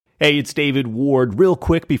Hey, it's David Ward. Real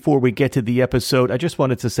quick before we get to the episode, I just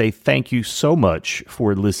wanted to say thank you so much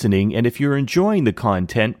for listening. And if you're enjoying the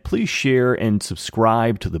content, please share and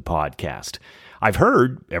subscribe to the podcast. I've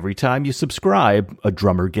heard every time you subscribe, a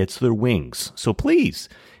drummer gets their wings. So please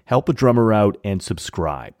help a drummer out and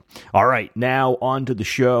subscribe. All right, now on to the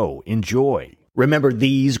show. Enjoy. Remember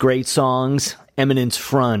these great songs? Eminence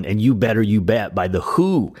Front and You Better You Bet by The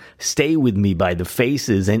Who, Stay With Me by The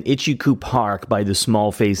Faces, and Itchy-Coo Park by The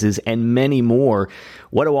Small Faces, and many more.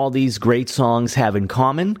 What do all these great songs have in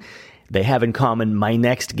common? They have in common my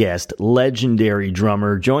next guest, legendary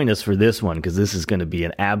drummer. Join us for this one because this is going to be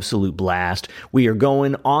an absolute blast. We are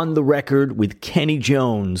going on the record with Kenny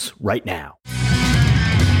Jones right now.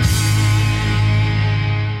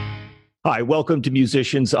 Hi, welcome to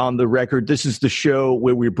Musicians on the Record. This is the show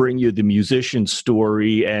where we bring you the musician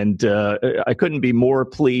story, and I couldn't be more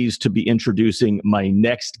pleased to be introducing my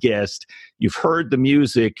next guest. You've heard the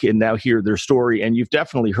music and now hear their story, and you've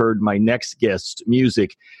definitely heard my next guest's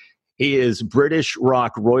music. He is British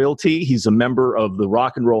rock royalty. He's a member of the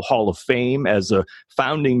Rock and Roll Hall of Fame as a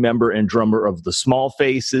founding member and drummer of the Small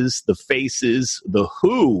Faces, the Faces, the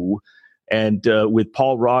Who, and with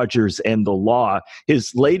Paul Rodgers and The Law.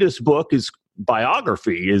 His latest book, his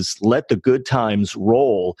biography, is Let the Good Times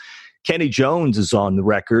Roll. Kenny Jones is on the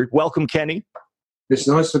record. Welcome, Kenny. It's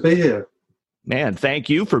nice to be here. Man, thank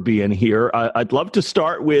you for being here. I'd love to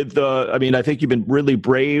start with, I think you've been really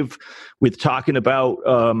brave with talking about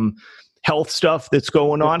health stuff that's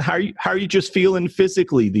going on. How are you just feeling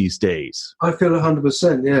physically these days? I feel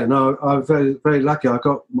 100%, yeah. No, I'm very, very lucky. I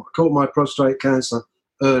caught my prostate cancer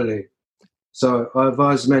early. So I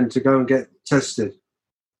advise men to go and get tested.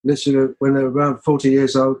 Literally, when they're around 40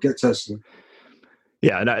 years old, get tested.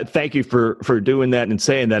 Yeah, and I thank you for doing that and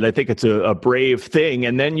saying that. I think it's a brave thing.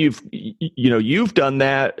 And then you've done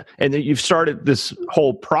that, and then you've started this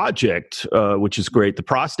whole project, which is great, the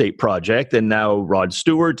Prostate Project, and now Rod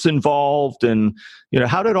Stewart's involved. And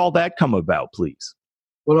how did all that come about, please?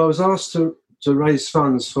 Well, I was asked to raise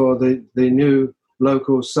funds for the new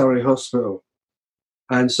local Surrey hospital.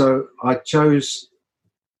 And so I chose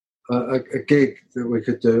a gig that we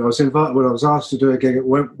could do. I was asked to do a gig at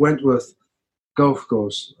Wentworth Golf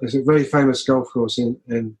Course. It's a very famous golf course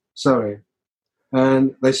in Surrey.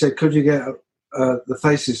 And they said, could you get the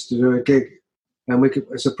Faces to do a gig? And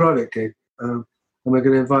it's a private gig. And we're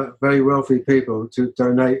going to invite very wealthy people to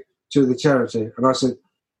donate to the charity. And I said,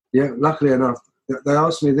 yeah, luckily enough, they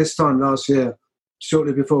asked me this time last year,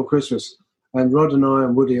 shortly before Christmas. And Rod and I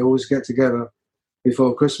and Woody always get together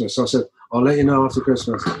before Christmas. So I said, I'll let you know after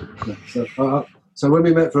Christmas. So when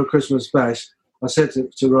we met for a Christmas bash, I said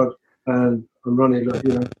to Rod and Ronnie, look,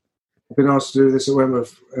 I've been asked to do this at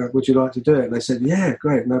Wentworth. Would you like to do it? And they said, yeah,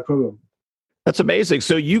 great, no problem. That's amazing.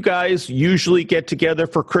 So you guys usually get together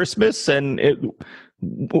for Christmas, and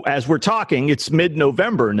as we're talking, it's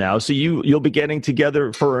mid-November now. So you'll be getting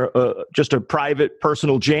together for just a private,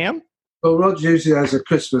 personal jam? Well, Rod usually has a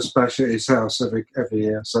Christmas bash at his house every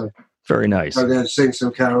year. So very nice. Go there and sing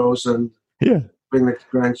some carols and bring the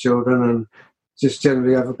grandchildren and just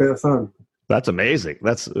generally have a bit of fun. That's amazing.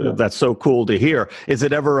 That's so cool to hear. Is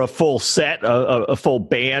it ever a full set, a full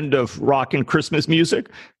band of rock and Christmas music?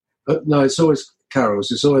 No, it's always carols.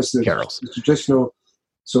 It's always the traditional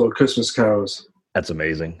sort of Christmas carols. That's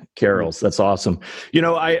amazing. Carols. That's awesome.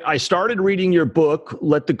 I started reading your book,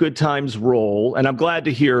 Let the Good Times Roll, and I'm glad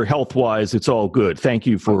to hear health-wise it's all good. Thank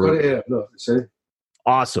you for... Yeah, look, see?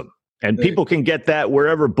 Awesome. And people can get that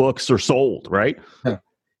wherever books are sold, right?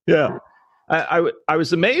 Yeah. I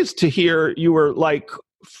was amazed to hear you were like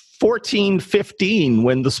 14, 15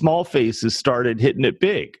 when the Small Faces started hitting it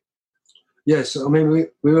big. Yes. I mean, we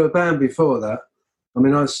were a band before that. I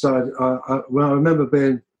mean, I started, I remember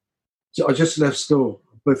I just left school.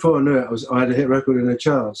 Before I knew it, I had a hit record in the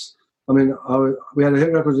charts. I mean, we had a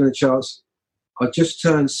hit record in the charts. I just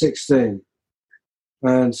turned 16.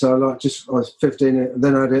 And so I was 15, and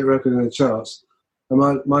then I had a hit record in the charts.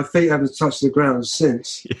 And my feet haven't touched the ground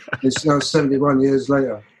since. Yeah. It's now 71 years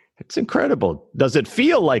later. It's incredible. Does it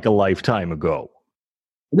feel like a lifetime ago?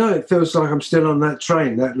 No, it feels like I'm still on that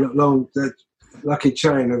train, that lucky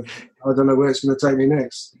train of I don't know where it's going to take me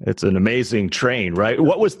next. It's an amazing train, right?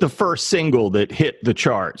 What was the first single that hit the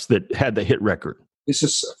charts, that had the hit record?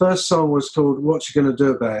 The first song was called What You Gonna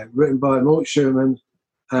Do About It, written by Mort Schumann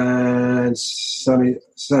and Ian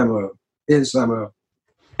Samuel.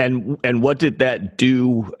 And what did that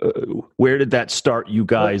do? Where did that start you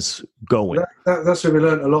guys going? That's where we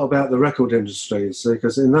learned a lot about the record industry,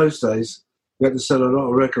 because in those days, you had to sell a lot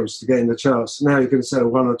of records to get in the charts. Now you can sell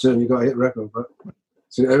one or two and you've got a hit record.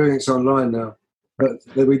 So everything's online now. But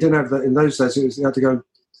we didn't have that in those days. You had to go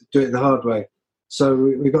do it the hard way. So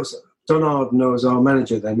we got Don Arden was our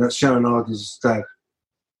manager then. That's Sharon Arden's dad.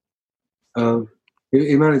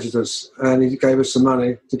 He managed us, and he gave us some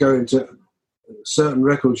money to go into certain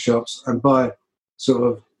record shops and buy sort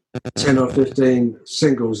of 10 or 15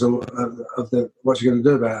 singles of the what you're going to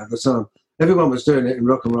do about it at the time. Everyone was doing it in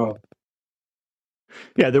rock and roll.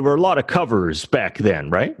 Yeah, there were a lot of covers back then,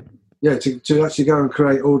 right? Yeah, to actually go and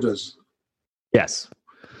create orders. Yes.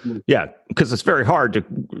 Yeah, because it's very hard to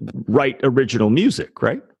write original music,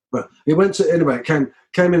 right? But he went to, anyway, came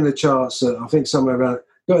in the charts, I think somewhere around,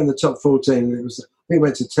 got in the top 14. It was, I think it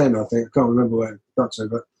went to 10, I think. I can't remember where it got to,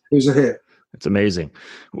 but it was a hit. It's amazing.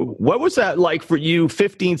 What was that like for you,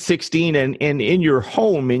 15, 16, and in your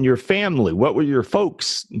home, in your family? What were your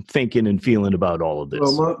folks thinking and feeling about all of this?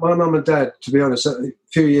 Well, my mum and dad, to be honest, a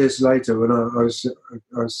few years later when I was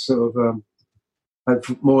sort of had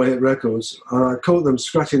more hit records, and I caught them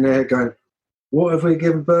scratching their head going, what have we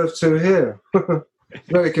given birth to here?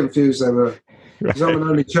 Very confused they were. Because I'm an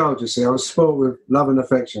only child, you see. I was spoiled with love and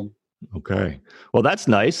affection. Okay. Well, that's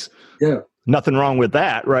nice. Yeah. Nothing wrong with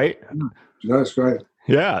that, right? No, it's great.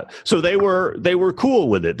 Yeah. So they were cool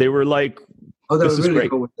with it. They were like, oh, they this were is really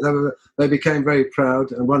great. cool. They became very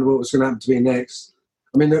proud and wondered what was going to happen to me next.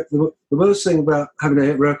 I mean, the worst thing about having a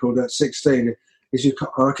hit record at 16 is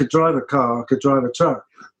I could drive a car, I could drive a truck,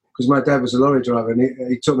 because my dad was a lorry driver, and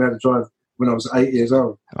he taught me how to drive when I was 8 years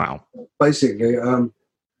old. Wow. Basically,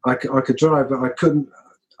 I could drive, but I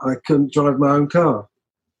couldn't drive my own car.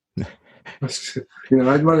 I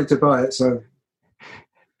had money to buy it, so.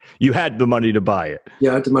 You had the money to buy it.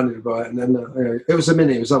 Yeah, I had the money to buy it, and then it was a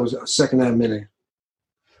Mini. It was always a second-hand Mini.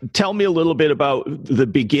 Tell me a little bit about the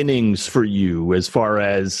beginnings for you, as far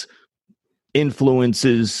as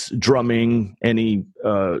influences, drumming, any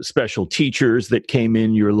special teachers that came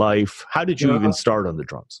in your life. How did you even start on the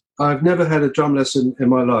drums? I've never had a drum lesson in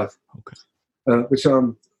my life. Okay. Which I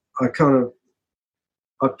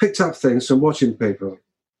picked up things from watching people.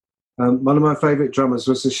 One of my favourite drummers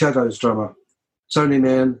was the Shadows drummer, Tony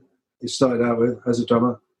Meehan. He started out with as a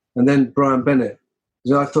drummer, and then Brian Bennett.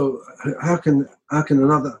 So I thought, how can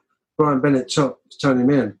another Brian Bennett top Tony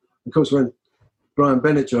Meehan? Of course, when Brian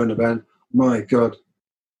Bennett joined the band, my God,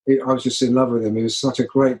 I was just in love with him. He was such a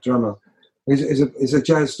great drummer. He's a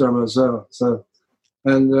jazz drummer as well. So,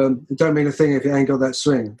 and it don't mean a thing if you ain't got that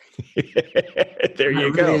swing. There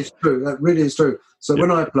you go. Really is true. That really is true. So when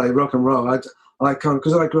I play rock and roll, I can't,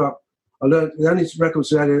 because I grew up. I learned the only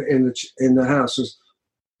records we had in the house was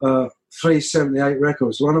 378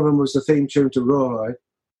 records. One of them was the theme tune to Rawhide.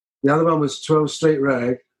 The other one was 12 Street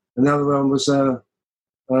Rag, and the other one was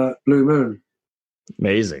Blue Moon.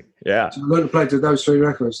 Amazing. Yeah. So I learned to play to those three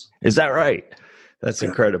records. Is that right? That's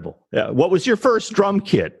incredible. Yeah. What was your first drum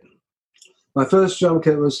kit? My first drum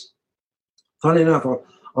kit was, funny enough,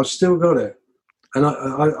 I've still got it. And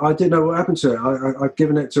I didn't know what happened to it. I'd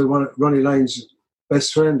given it to Ronnie Lane's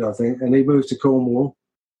best friend, I think, and he moved to Cornwall.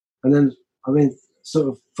 And then, sort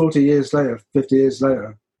of 40 years later, 50 years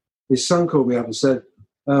later, his son called me up and said,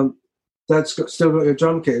 Dad's still got your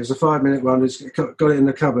drum kit. It was a 5-minute one. He's got it in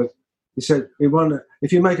the cupboard. He said,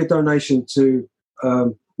 if you make a donation to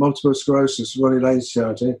multiple sclerosis, Ronnie Lane's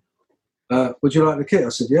charity, would you like the kit? I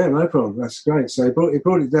said, yeah, no problem. That's great. So he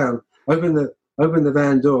brought it down, opened the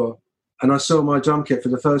van door, and I saw my drum kit for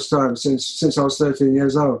the first time since I was 13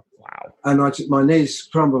 years old. Wow. And my knees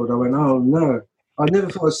crumbled. I went, oh, no. I never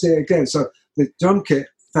thought I'd see it again. So the drum kit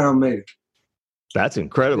found me. That's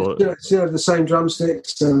incredible. The same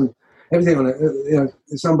drumsticks and everything on it.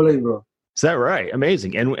 It's unbelievable. Is that right?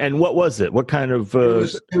 Amazing. And what was it? What kind of...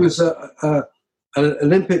 It was an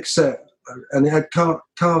Olympic set, and it had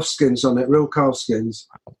calf skins on it, real calf skins.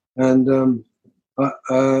 And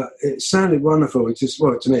it sounded wonderful. It just,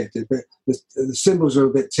 to me it did. But the cymbals were a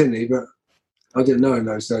bit tinny, but I didn't know in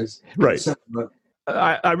those days. Right.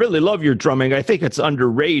 I really love your drumming. I think it's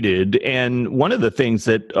underrated. And one of the things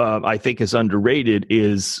that I think is underrated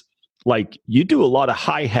is, like, you do a lot of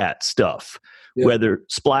hi-hat stuff, whether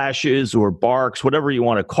splashes or barks, whatever you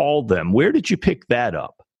want to call them. Where did you pick that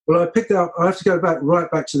up? Well, I picked up, I have to go right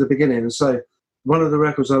back to the beginning and say, one of the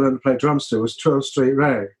records I learned to play drums to was 12 Street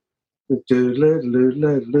Rag. The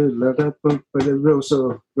real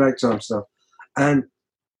sort of ragtime stuff. And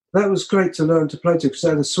that was great to learn to play to because I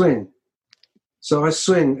had a swing. So I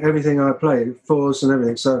swing everything I play, fours and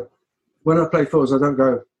everything. So when I play fours, I don't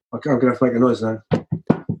go, I'm going to have to make a noise now.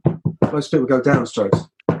 Most people go down strokes.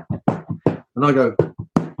 And I go,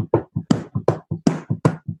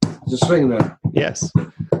 just swing there. Yes.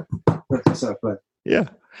 That's how I play. Yeah.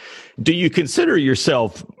 Do you consider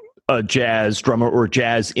yourself a jazz drummer or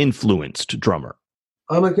jazz-influenced drummer?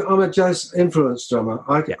 I'm a jazz influence drummer.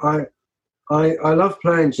 I love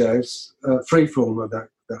playing jazz, freeform of that,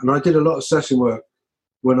 and I did a lot of session work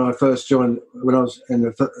when I first joined, when I was in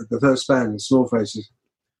the first band, the Small Faces,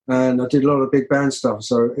 and I did a lot of big band stuff.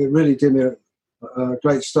 So it really did me a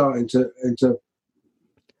great start into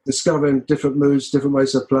discovering different moods, different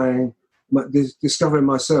ways of playing, discovering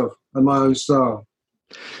myself and my own style.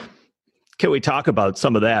 Can we talk about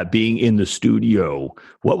some of that, being in the studio?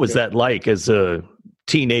 What was that like as a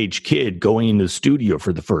teenage kid going in the studio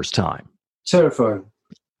for the first time? Terrifying.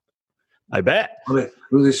 I bet. I mean,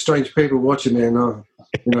 all these strange people watching me, and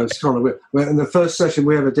it's kind of weird. And the first session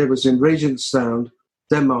we ever did was in Regent Sound,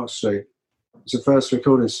 Denmark Street. It's the first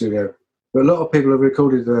recording studio. But a lot of people have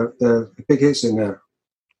recorded the big hits in there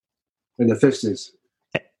in the 50s.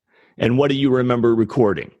 And what do you remember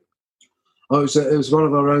recording? Oh, it was one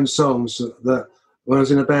of our own songs that when I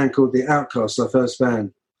was in a band called The Outcasts, our first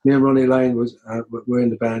band. Me and Ronnie Lane were in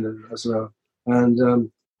the band as well, and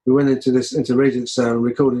we went into Regent Sound and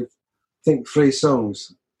recorded, I think, 3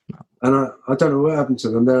 songs, and I don't know what happened to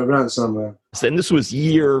them. They're around somewhere. And this was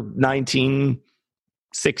year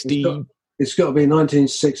 1960. It's got to be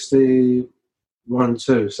 1961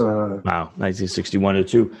 too. So wow, 1961 or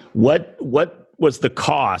 2. What was the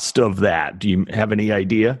cost of that? Do you have any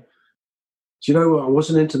idea? Do you know what? I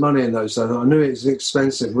wasn't into money in those days. I knew it was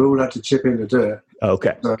expensive. We all had to chip in to do it.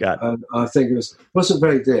 Okay, so, got it. I think it wasn't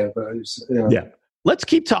very dear, but it was, Yeah. Let's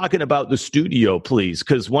keep talking about the studio, please,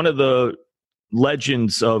 because one of the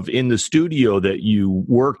legends of in the studio that you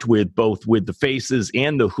worked with, both with the Faces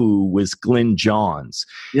and the Who, was Glyn Johns.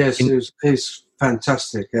 Yes, he's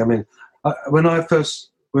fantastic. I mean, when we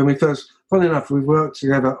first, funny enough, we've worked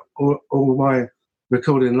together all my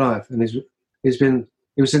recording life, and he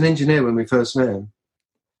was an engineer when we first met him,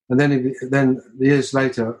 and then years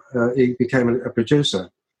later he became a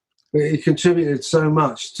producer. But he contributed so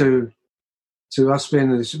much to us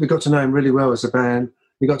being in this. We got to know him really well as a band.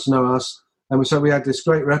 He got to know us, and so we had this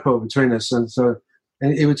great rapport between us. And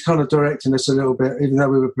he was kind of directing us a little bit, even though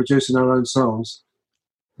we were producing our own songs.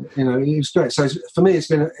 He was great. So for me, it's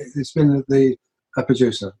been a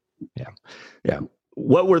producer. Yeah.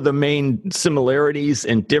 What were the main similarities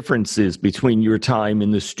and differences between your time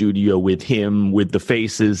in the studio with him, with the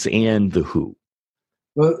Faces, and the Who?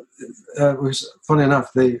 Well, it was funny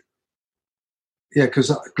enough.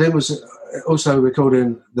 Because Glyn was also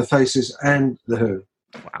recording the Faces and the Who,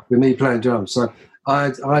 wow, with me playing drums. So I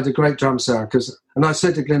had a great drum sound. And I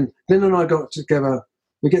said to Glyn and I got together.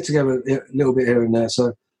 We get together a little bit here and there.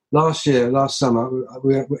 So last summer,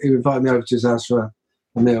 he invited me over to his house for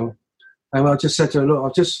a meal. And I just said to her, look,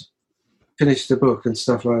 I've just finished the book and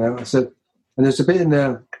stuff like that. I said, and there's a bit in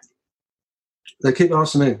there, they keep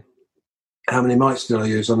asking me how many mics did I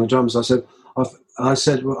use on the drums. I said,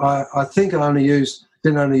 well, I think I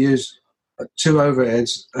didn't only use 2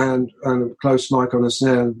 overheads and a close mic on a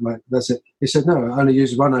snare. That's it. He said, no, I only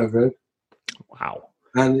used 1 overhead. Wow.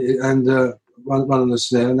 And one on the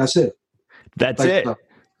snare, and that's it. That's it. I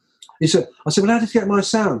said, well, how did you get my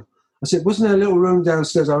sound? I said, wasn't there a little room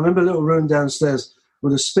downstairs? I remember a little room downstairs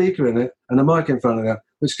with a speaker in it and a mic in front of it,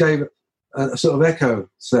 which gave a sort of echo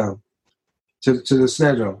sound to the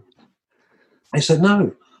snare drum. He said,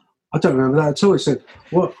 no, I don't remember that at all. He said,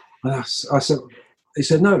 what? He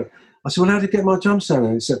said, no. I said, well, how did you get my drum sound?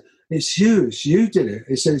 And he said, it's you. You did it.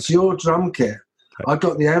 He said, it's your drum kit. I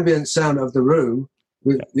got the ambient sound of the room.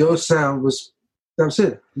 Your sound that was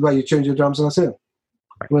it. The way you tuned your drums, and that's it.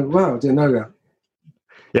 I went, wow, I didn't know that.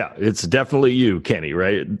 Yeah, it's definitely you, Kenny,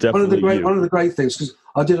 right? Definitely one of the great things, because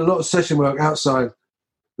I did a lot of session work outside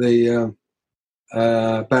the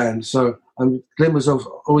band, so Glyn was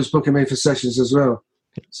always booking me for sessions as well.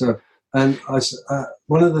 So, and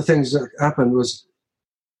one of the things that happened was,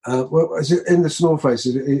 in the Small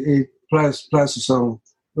Faces, he plays a song.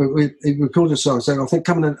 He recorded a song, saying, "I think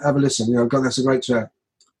come and have a listen. God, that's a great track."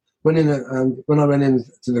 When I went into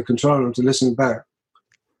the control room to listen back,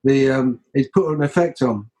 he put an effect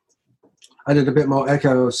on, added a bit more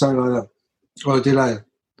echo or something like that, or a delay.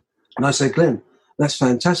 And I said, Glyn, that's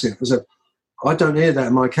fantastic. I said, I don't hear that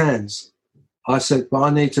in my cans. I said, but I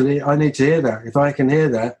need to hear that. If I can hear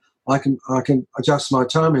that, I can adjust my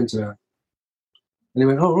tone into it. And he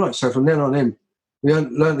went, oh, right. So from then on in, we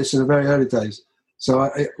learned this in the very early days. So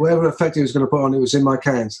whatever effect he was going to put on, it was in my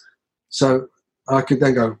cans. So I could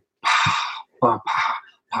then go, pa, pa, pa,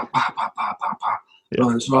 pa, pa, pa, pa, pa, pa.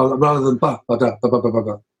 Yeah. Rather than ba, ba, da, ba, ba, ba, ba,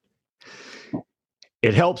 ba.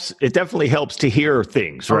 It helps. It definitely helps to hear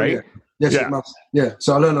things, right? Yeah. Yes, yeah. It must. Yeah.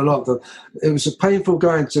 So I learned a lot. It was painful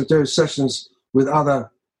going to do sessions with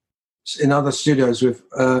in other studios with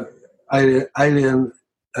alien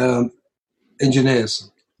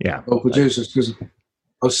engineers or producers because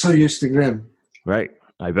I was so used to them. Right,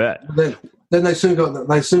 I bet. Then they soon got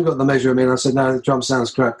the measure of me, and I said, "No, the drum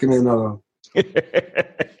sounds crap. Give me another one."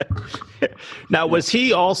 Now, was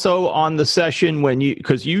he also on the session when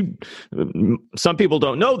because some people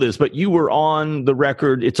don't know this, but you were on the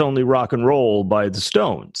record "It's Only Rock and Roll" by the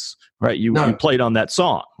Stones, right? You played on that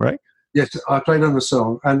song, right? Yes, I played on the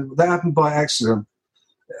song, and that happened by accident.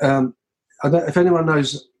 If anyone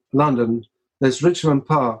knows London, there's Richmond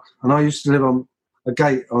Park, and I used to live on a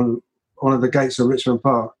gate on one of the gates of Richmond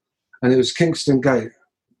Park, and it was Kingston Gate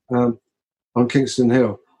on Kingston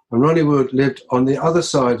Hill. And Ronnie Wood lived on the other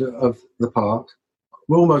side of the park,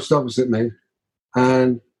 almost opposite me,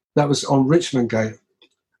 and that was on Richmond Gate.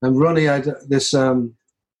 And Ronnie had this,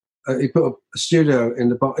 he put a studio in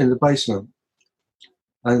the basement.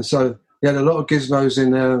 And so he had a lot of gizmos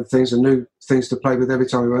in there and things and new things to play with every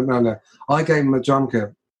time we went round there. I gave him a drum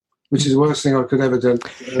kit, which is the worst thing I could ever done.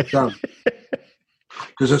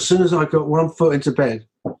 Because as soon as I got one foot into bed,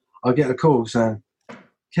 I get a call saying,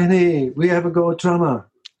 "Kenny, we haven't got a drummer."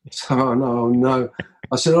 So, oh, no.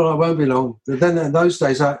 I said, "Oh, I won't be long." But then in those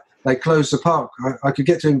days, they closed the park. I could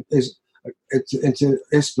get to into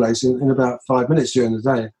his place in about 5 minutes during the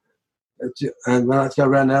day. And when I had to go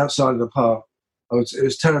around the outside of the park, it was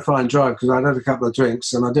a terrifying drive because I'd had a couple of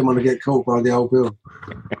drinks and I didn't want to get caught by the old bill.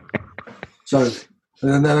 So,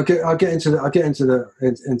 and then I get into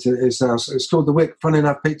his house. It's called the Wick. Funny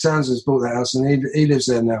enough, Pete Townsend's bought that house and he lives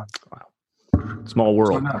there now. Wow, small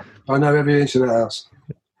world. So I know every inch of that house.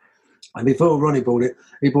 And before Ronnie bought it,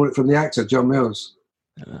 he bought it from the actor John Mills.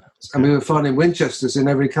 And we were finding Winchesters in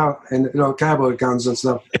every cowboy guns and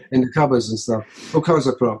stuff in the cupboards and stuff, all kinds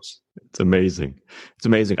of props. It's amazing. It's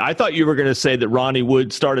amazing. I thought you were going to say that Ronnie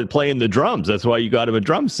Wood started playing the drums. That's why you got him a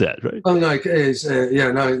drum set, right? Oh no, he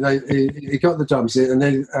got the drum set, and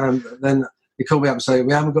then he called me up and said,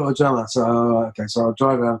 "We haven't got a drummer." So okay, so I'll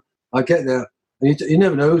drive around. I get there, and you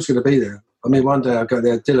never know who's going to be there. I mean, one day I go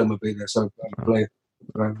there, Dylan would be there, so I'd play.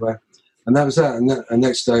 And that was that. And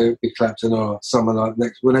next day it'd be Clapton or someone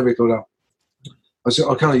like whenever he called up.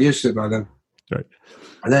 I kind of used to it by then. Right.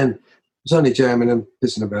 And then it was only jamming and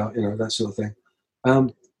pissing about, that sort of thing.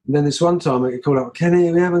 And then this one time he called up,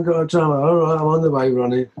 "Kenny, we haven't got a drummer." "All right, I'm on the way,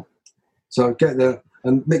 Ronnie." So I get there,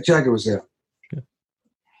 and Mick Jagger was there. Okay.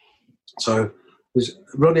 So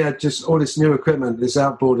Ronnie had just all this new equipment, this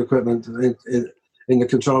outboard equipment in the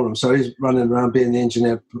control room. So he's running around being the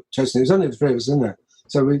engineer, chasing. It was only the three of us in there.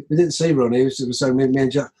 So we didn't see Ronnie. It was so me and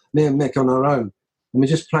Mick on our own. And we're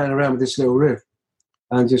just playing around with this little riff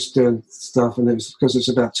and just doing stuff. And it was because it's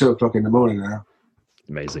about 2:00 in the morning now.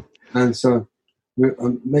 Amazing. And so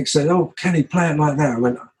Mick said, "Oh, Kenny, play it like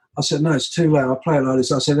that." I said, "No, it's too late. I'll play it like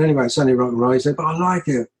this." I said, "Anyway, it's only rock and roll." He said, "But I like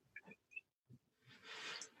it."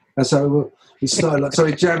 And so he started, so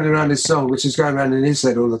he's jamming around this song, which is going around in his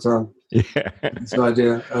head all the time. Yeah.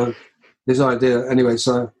 His idea. Anyway,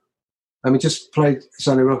 so, and we just played "It's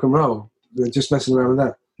Only Rock and Roll." We were just messing around with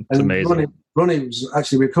that. It's amazing. Ronnie was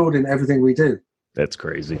actually recording everything we did. That's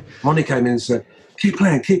crazy. Ronnie came in and said, keep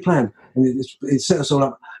playing. And he set us all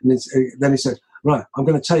up. And then he said, "Right, I'm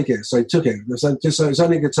going to take it." So he took it. So it's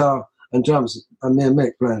only guitar and drums and me and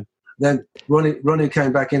Mick playing. Then Ronnie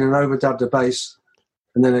came back in and overdubbed the bass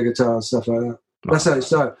and then the guitar and stuff like that. That's how it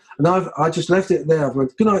started. And I just left it there. I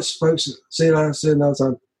went, "Good night, folks. See you later. See you another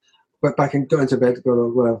time." Went back and got into bed. Got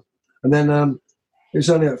on well. And then it was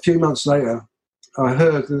only a few months later I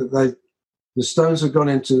heard that the Stones had gone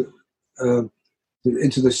into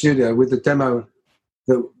the studio with the demo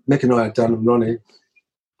that Mick and I had done, and Ronnie,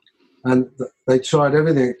 and they tried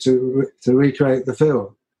everything to recreate the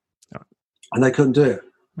feel, and they couldn't do it.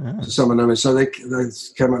 To some of them, so they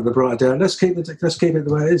came up with the bright idea. Let's keep it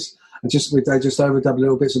the way it is, and they just overdubbed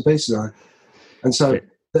little bits and pieces on it. And so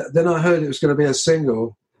then I heard it was going to be a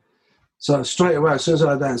single. So straight away, as soon as I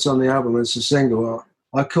heard that it's on the album, it's a single.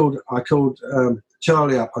 I called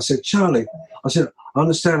Charlie up. I said, "Charlie," I said, "I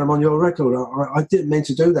understand I'm on your record. I didn't mean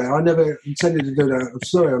to do that. I never intended to do that.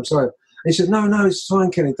 I'm sorry." He said, No, it's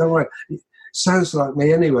fine, Kenny. Don't worry. It sounds like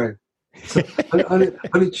me anyway. So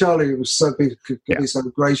only Charlie was could be so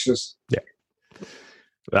gracious. Yeah.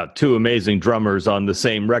 Well, two amazing drummers on the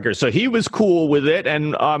same record. So he was cool with it,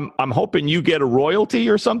 and I'm hoping you get a royalty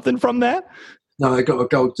or something from that. No, I got a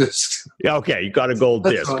gold disc. Yeah, okay, you got a gold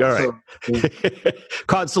disc. All right. Yeah.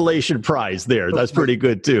 Consolation prize there. That's pretty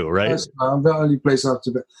good too, right? I'm the only place after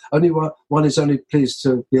that. Only one is only pleased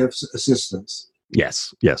to be of assistance.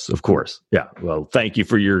 Yes, of course. Yeah. Well, thank you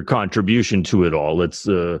for your contribution to it all. It's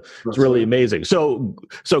really amazing. So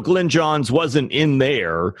Glyn Johns wasn't in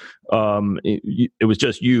there. It was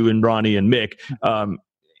just you and Ronnie and Mick.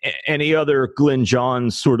 Any other Glyn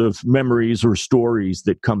Johns sort of memories or stories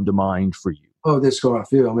that come to mind for you? Oh, there's quite a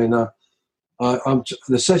few. I mean,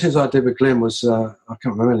 the sessions I did with Glyn was, I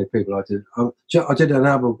can't remember how many people I did. I did an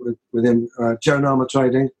album with him, Joan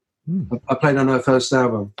Armatrading. I played on her first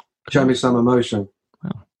album, Show Me Some Emotion.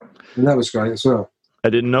 Wow. And that was great as well. I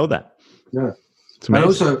didn't know that. Yeah.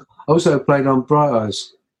 And also played on Bright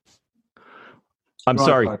Eyes. I'm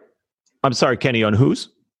sorry, Kenny, on whose?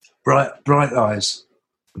 Bright Eyes.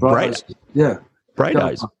 Bright Eyes. Yeah. Bright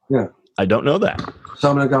Eyes. Yeah. I don't know that.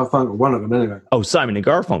 Simon and Garfunkel, one of them anyway. Oh, Simon and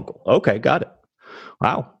Garfunkel. Okay, got it.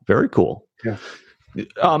 Wow, very cool. Yeah.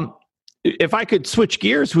 If I could switch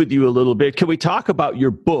gears with you a little bit, can we talk about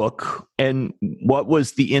your book and what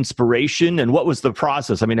was the inspiration and what was the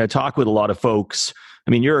process? I mean, I talk with a lot of folks.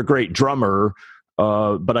 I mean, you're a great drummer,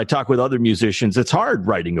 but I talk with other musicians. It's hard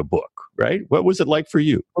writing a book, right? What was it like for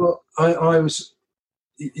you? Well, I was,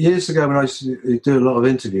 years ago when I used to do a lot of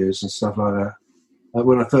interviews and stuff like that,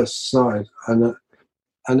 when I first started, and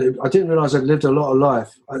I didn't realise I'd lived a lot of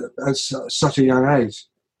life at such a young age.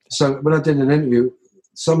 So when I did an interview,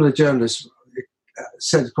 some of the journalists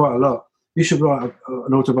said quite a lot. You should write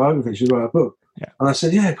an autobiography. You should write a book. Yeah. And I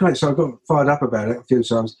said, yeah, great. So I got fired up about it a few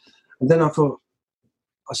times. And then I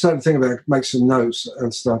started to think about it, make some notes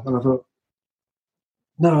and stuff. And I thought,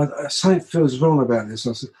 no, something feels wrong about this.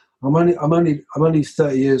 I said, I'm only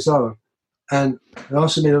 30 years old, and they're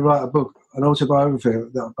asking me to write a book, an autobiography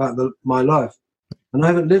about my life, and I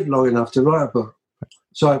haven't lived long enough to write a book.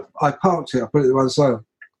 So I parked it. I put it to one side.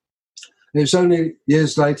 It was only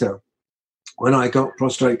years later when I got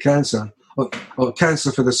prostate cancer, or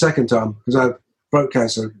cancer for the second time, because I broke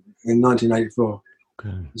cancer in 1984.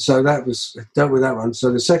 Okay. So that was dealt with that one.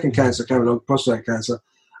 So the second cancer came along, prostate cancer,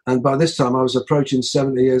 and by this time I was approaching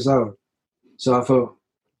 70 years old. So I thought,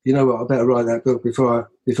 you know what, I better write that book before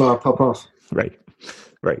I pop off. Right.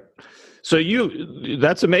 So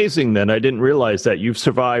that's amazing then. I didn't realize that you've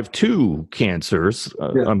survived 2 cancers.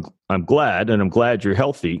 Yeah. I'm glad, and I'm glad you're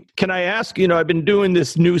healthy. Can I ask, I've been doing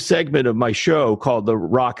this new segment of my show called the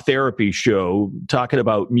Rock Therapy Show, talking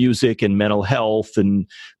about music and mental health and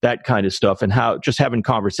that kind of stuff, and how just having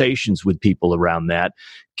conversations with people around that.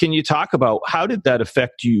 Can you talk about how did that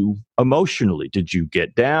affect you emotionally? Did you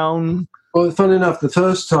get down? Well, funny enough, the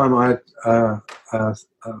first time I had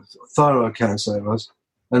thyroid cancer, it was,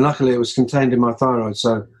 and luckily it was contained in my thyroid,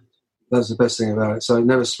 so that's the best thing about it. So it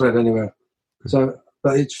never spread anywhere. So,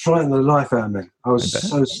 but it frightened the life out of me. I was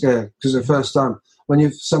so scared because the first time when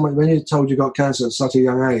you're told you got cancer at such a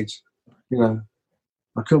young age,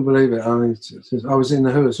 I couldn't believe it. I mean, I was in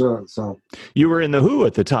the Who as well at the time. You were in the Who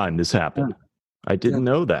at the time this happened. Yeah. I didn't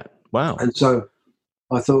know that. Wow. And so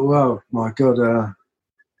I thought, well, my God,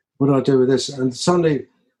 what do I do with this? And suddenly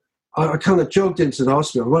I kind of jogged into the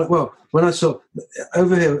hospital. Well, when I saw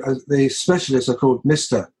over here, the specialists are called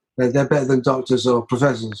Mister. They're better than doctors or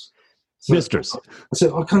professors. So Misters. I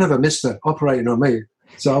said, I can't have a Mister operating on me.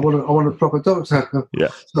 So I want a proper doctor. Yeah.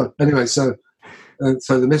 So anyway, so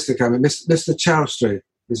the Mister came in. Mr. Chowstry,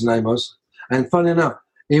 his name was. And funny enough,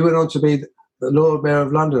 he went on to be the Lord Mayor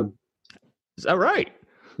of London. Is that right?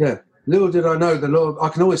 Yeah. Little did I know the Lord. I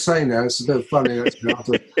can always say now, it's a bit funny. I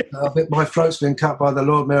think my throat's been cut by the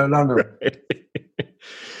Lord Mayor of London.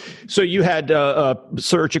 So you had a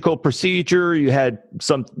surgical procedure. You had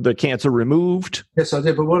the cancer removed. Yes, I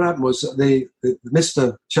did. But what happened was the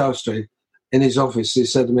Mr. Chowstry in his office. He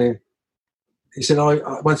said to me,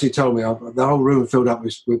 once he told me, the whole room filled up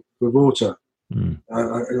with water.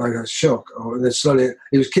 Like a shock. And then slowly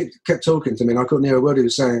he kept talking to me, and I couldn't hear a word he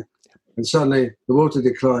was saying. And suddenly the water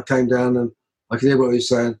decline came down, and I could hear what he was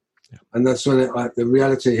saying. Yeah. And that's when the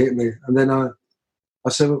reality hit me. And then I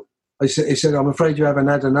said, he said, I'm afraid you have an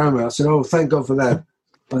adenoma. I said, oh, thank God for that.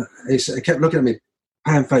 He kept looking at me,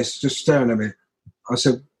 pan-faced, just staring at me. I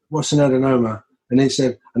said, what's an adenoma? And he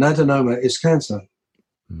said, an adenoma is cancer.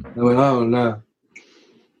 I went, oh, no.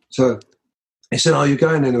 So he said, are you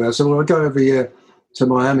going anywhere? I said, well, I go every year to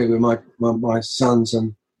Miami with my sons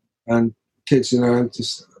and kids, and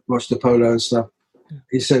just watch the polo and stuff.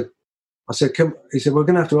 He said, we're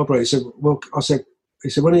going to have to operate. He said, well,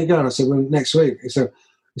 when are you going? I said, well, next week. He said,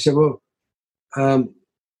 well,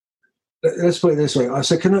 let's put it this way. I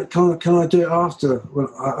said, can I do it after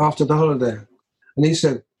the holiday? And he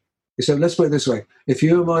said, let's put it this way. If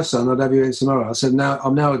you were my son, I'd have you in tomorrow. I said,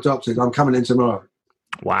 I'm now adopted. I'm coming in tomorrow.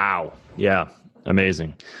 Wow. Yeah.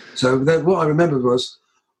 Amazing. So what I remembered it was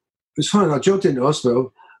fine. I jogged into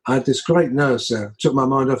hospital. I had this great nurse there. Took my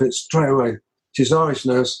mind off it straight away. She's an Irish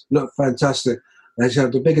nurse, looked fantastic. And she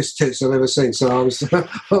had the biggest tits I've ever seen. So I was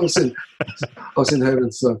in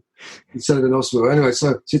heaven, so instead of in hospital. Anyway,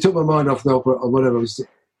 so she took my mind off the opera or whatever.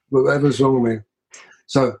 whatever's wrong with me.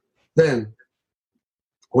 So then,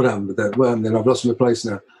 what happened with that? Well, then I've lost my place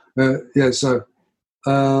now. So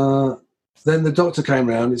then the doctor came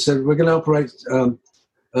round. He said, we're going to operate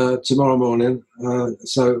tomorrow morning.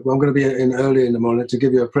 So I'm going to be in early in the morning to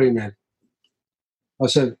give you a pre-med. I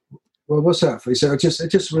said, well, what's that for? He said, it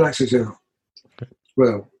just relaxes you.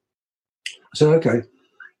 Well, I said, okay.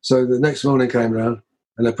 So the next morning came round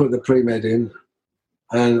and I put the pre-med in,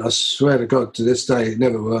 and I swear to God, to this day, it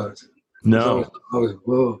never worked. No. I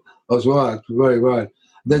was worried, very worried.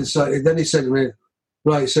 Then he said to me,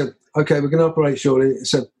 right, he said, okay, we're going to operate shortly. He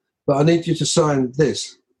said, but I need you to sign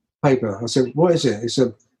this paper. I said, what is it? He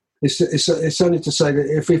said, it's only to say that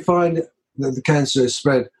if we find that the cancer is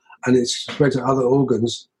spread and it's spread to other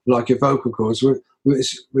organs, like your vocal cords, we're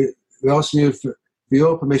asking you for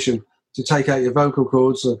your permission to take out your vocal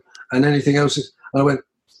cords and anything else. And I went,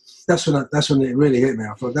 that's when it really hit me.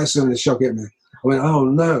 I thought, that's when the shock hit me. I went, oh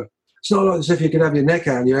no. It's not like as if you could have your neck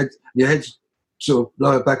out and your head sort of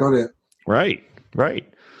lowered back on it. Right.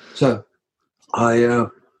 So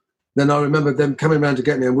then I remember them coming around to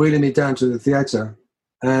get me and wheeling me down to the theatre.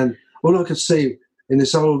 And all I could see in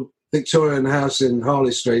this old Victorian house in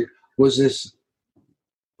Harley Street was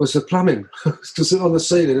the plumbing. Because on the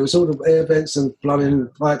ceiling, it was all the air vents and plumbing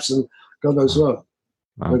pipes and God knows what.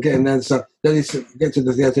 Wow. We're getting there. So then he said, get to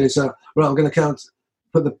the theatre and he said, right, I'm going to count,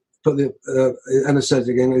 put the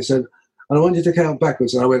anaesthetic in. He said, and I want you to count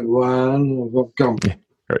backwards. And I went, 1, I've gone.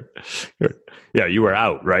 Yeah, you were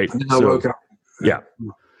out, right? And then I woke up. Yeah.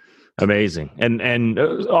 Amazing. And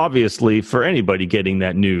obviously for anybody getting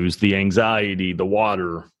that news, the anxiety, the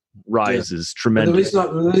water rises tremendously.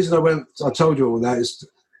 The reason I told you all that is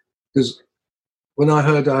because when I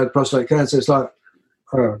heard I had prostate cancer, it's like,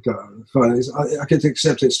 oh God, fine. I could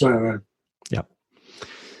accept it straight away. Yeah.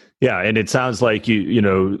 Yeah. And it sounds like you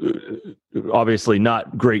know, obviously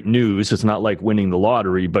not great news. It's not like winning the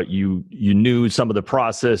lottery, but you knew some of the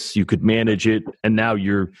process, you could manage it, and now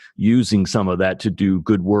you're using some of that to do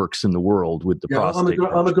good works in the world with the prostate.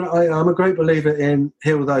 I'm a great believer in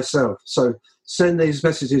heal thyself. So send these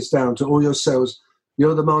messages down to all your cells.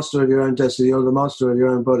 You're the master of your own destiny. You're the master of your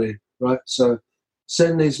own body, right? So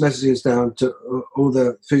send these messages down to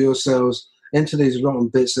for your cells, into these rotten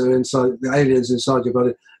bits that are inside, the aliens inside your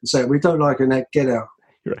body, and say, we don't like it, get out.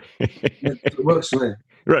 Right. It works for me.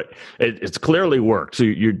 Right. It's clearly worked. So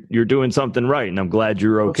you're doing something right, and I'm glad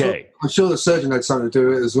you're okay. I'm sure the surgeon had something to do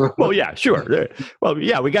with it as well. Well, yeah, sure. Well,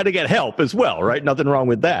 yeah, we got to get help as well, right? Nothing wrong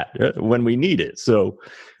with that when we need it. So,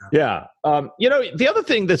 yeah. You know, the other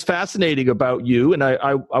thing that's fascinating about you, and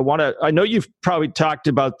I know you've probably talked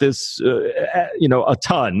about this, a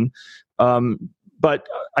ton, but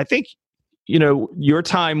I think, you know, your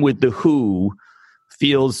time with The Who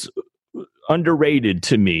feels underrated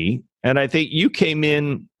to me. And I think you came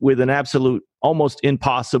in with an absolute, almost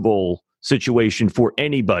impossible situation for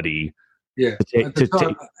anybody. Yeah,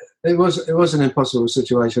 it was an impossible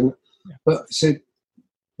situation. Yeah. But see,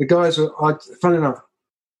 the guys were. Funny enough,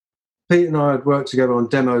 Pete and I had worked together on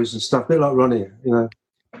demos and stuff, a bit like Ronnie, you know.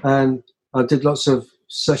 And I did lots of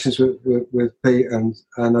sessions with Pete, and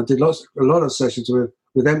I did a lot of sessions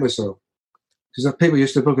with Entwistle, because people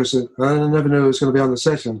used to book us, and I never knew it was going to be on the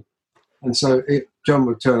session. And so John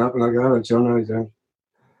would turn up, and I'd go, hello, John, how are you doing?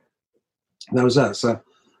 And that was that. So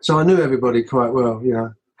I knew everybody quite well, you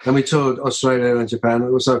know. And we toured Australia and Japan.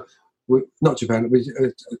 Also, not Japan, we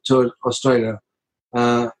toured Australia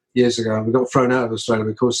years ago. And we got thrown out of Australia.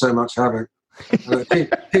 We caused so much havoc.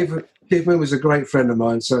 Keith Moon was a great friend of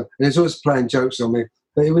mine, and he's always playing jokes on me.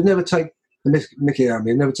 But he would never take the mickey out of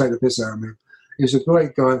me, never take the piss out of me. He was a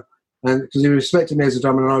great guy, and because he respected me as a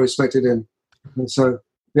drummer, and I respected him. And so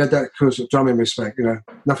we had that course of drumming respect, you know,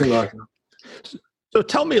 nothing like it. So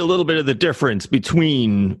tell me a little bit of the difference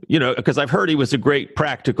between, you know, because I've heard he was a great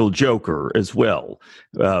practical joker as well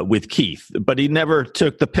with Keith, but he never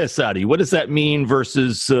took the piss out of you. What does that mean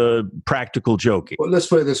versus practical joking? Well, let's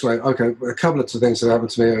put it this way. Okay, a couple of things that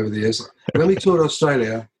happened to me over the years. When we toured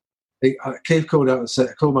Australia, Keith called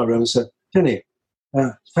my room and said, Kenny,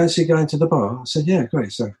 fancy going to the bar? I said, yeah,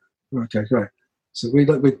 great. So, okay, great. So we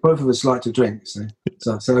both of us like to drink, see?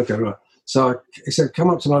 So I said, okay, right. So he said, come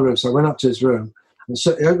up to my room. So I went up to his room, and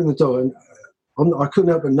so he opened the door, and I couldn't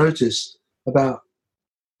help but notice about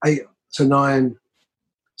 8 to 9,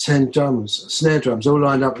 10 drums, snare drums, all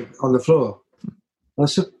lined up on the floor. And I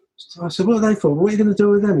said, what are they for? What are you going to do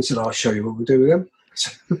with them? He said, I'll show you what we do with them.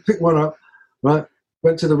 So I picked one up, right,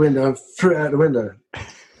 went to the window and threw it out the window.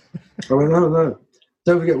 I went, oh, no.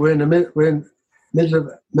 Don't forget, we're in the middle of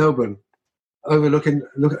Melbourne, overlooking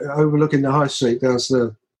the high street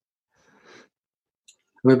downstairs.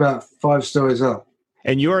 We're about 5 stories up.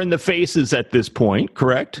 And you're in the faces at this point,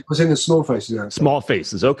 correct? I was in the small faces. Yeah. Small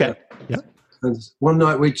faces, okay. Yeah. And one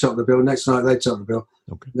night we chopped the bill, next night they chopped the bill.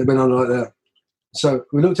 Okay. They went on like that. So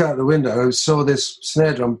we looked out the window and saw this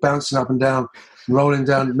snare drum bouncing up and down, rolling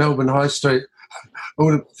down Melbourne High Street,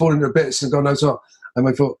 all falling to bits and God knows what. And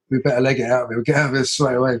we thought, we better leg it out of it. We'll get out of this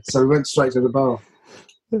straight away. So we went straight to the bar.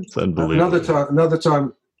 That's unbelievable. Another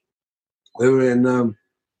time we were in,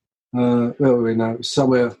 where were we now?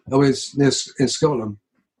 Somewhere, in Scotland.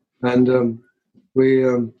 And we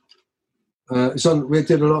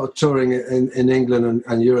did a lot of touring in England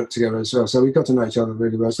and Europe together as well. So we got to know each other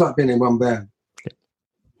really well. It's like being in one band.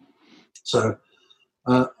 So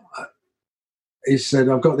he said,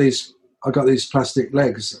 I've got these plastic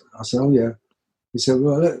legs. I said, oh yeah. He said,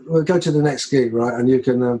 well, we'll go to the next gig, right? And you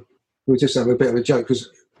can, we'll just have a bit of a joke because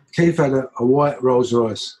Keith had a white Rolls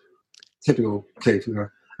Royce, typical Keith, you know.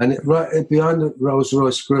 And right behind the Rolls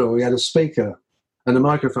Royce grill, he had a speaker and a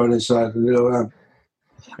microphone inside, and a little amp.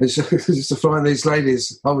 And so just to find these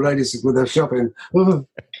ladies, old ladies with their shopping. And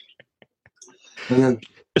then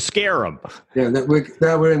scare them. Yeah,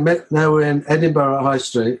 now we're in Edinburgh High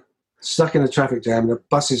Street, stuck in a traffic jam. The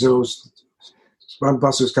buses are all, one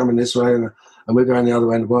bus was coming this way, and we're going the other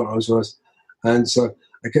way. And the white Rolls Royce, and so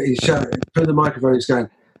he shouted through the microphone. He's going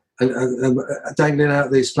and dangling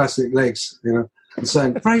out these plastic legs, you know, and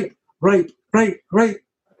saying, "Rape, rape, rape, rape,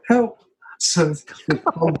 help!" So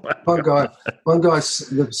one guy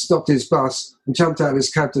stopped his bus and jumped out of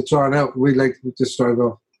his cab to try and help. We just drove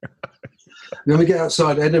off. Then we get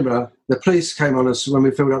outside Edinburgh. The police came on us when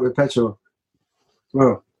we filled up with petrol.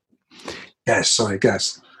 Well, gas.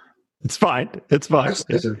 It's fine.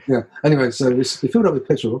 Yeah. Anyway, so we filled up with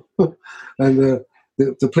petrol, and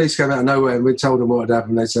the police came out of nowhere, and we told them what had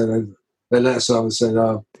happened. They said they let us off and said,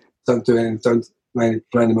 "Oh, don't play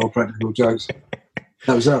any more practical jokes."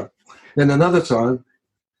 That was that. Then another time,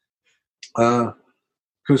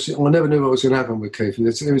 because I never knew what was going to happen with Keith.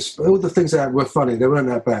 It was all the things that were funny. They weren't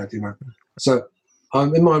that bad, you know. So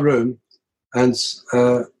I'm in my room, and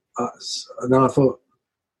then I thought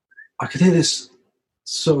I could hear this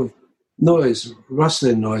sort of noise,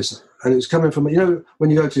 rustling noise, and it was coming from, you know, when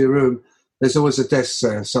you go to your room, there's always a desk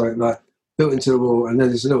there, something like built into the wall, and then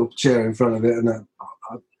there's a little chair in front of it, and a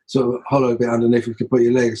sort of hollow bit underneath you can put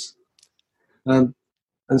your legs. And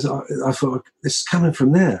so I thought, this is coming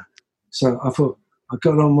from there. So I thought, I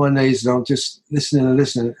got on my knees and I'm just listening, and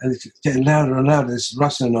it's getting louder and louder, this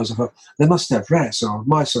rustling noise. I thought, they must have rats or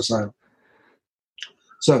mice or something.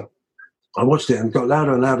 So I watched it and it got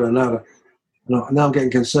louder and louder and louder. And now I'm getting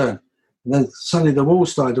concerned. And then suddenly the wall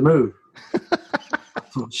started to move. I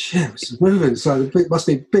thought, shit, it's moving. So there must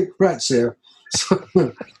be big rats here.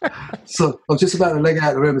 So I'm just about to leg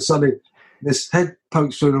out of the room, and suddenly this head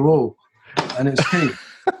pokes through the wall. And it's Keith.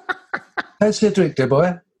 How's your drink, dear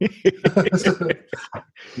boy? It's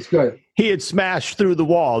great. He had smashed through the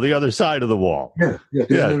wall, the other side of the wall. Yeah.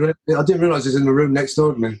 I didn't realise he was in the room next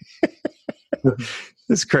door to me.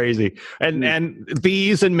 It's crazy. And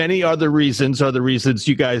these and many other reasons are the reasons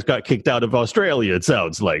you guys got kicked out of Australia, it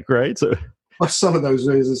sounds like, right? So, well, some of those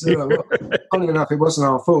reasons. You know, funny enough, it wasn't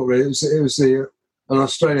our fault, really. It was an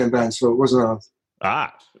Australian band's fault. It wasn't ours.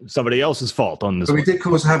 Somebody else's fault on this. But we did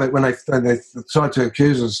cause havoc when they tried to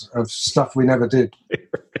accuse us of stuff we never did.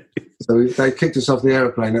 So they kicked us off the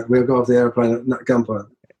aeroplane. We got off the aeroplane at gunpoint.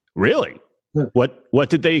 Really? Yeah. What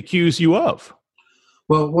did they accuse you of?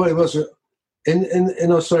 Well, what it was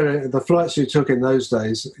in Australia, the flights you took in those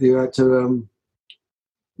days, you had to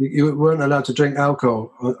you weren't allowed to drink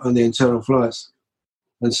alcohol on the internal flights,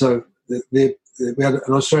 and so we had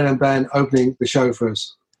an Australian band opening the show for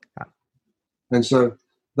us. And so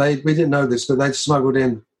we didn't know this, but they'd smuggled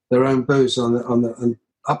in their own booze we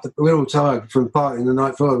were all tired from partying the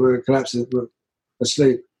night before. We were collapsing, we were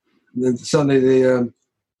asleep. And then suddenly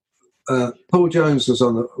Paul Jones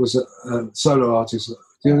was a solo artist.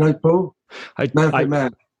 Do you know Paul? Manfred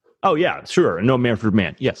Mann. Oh yeah, sure. No, Manfred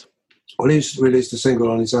Mann. Yes. Well, he released a single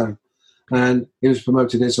on his own, and he was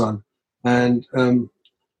promoting this one. And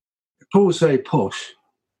Paul was very posh,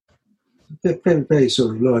 very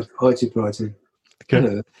sort of like itty-bitty. Okay.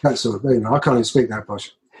 You know, that sort of thing. I can't even speak that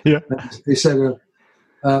posh. Yeah. He said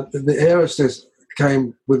the air hostess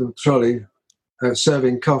came with a trolley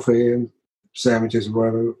serving coffee and sandwiches and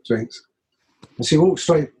whatever drinks. And she walked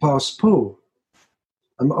straight past Paul.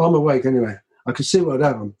 I'm awake anyway. I could see what had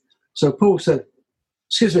happened. So Paul said,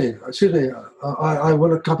 excuse me, I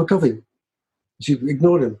want a cup of coffee. She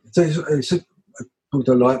ignored him. So he said, I pulled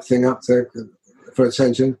the light thing up there for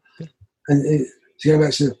attention. And she came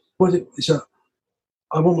back and said, he said,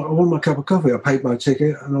 I want my cup of coffee. I paid my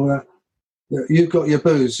ticket and all that. You've got your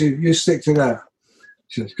booze. You stick to that.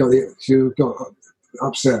 She got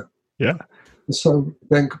upset. Yeah. So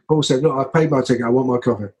then Paul said, look, I paid my ticket. I want my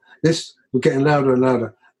coffee. This was getting louder and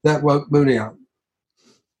louder. That woke Mooney up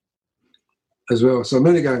as well. So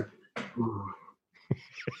Mooney going, oh.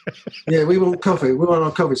 Yeah, we want coffee. We want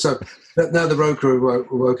our coffee. So now the road crew were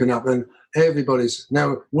woken up, and everybody's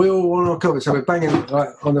now we all want our coffee. So we're banging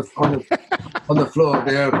on the floor of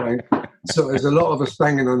the airplane. So there's a lot of us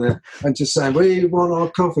banging on there and just saying, we want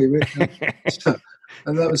our coffee.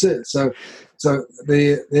 And that was it. So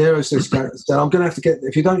the aerostess said, I'm going to have to get,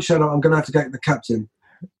 if you don't shut up, I'm going to have to get the captain.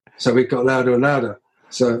 So we got louder and louder.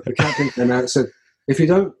 So the captain came out and said, if you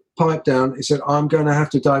don't pipe down, he said, I'm going to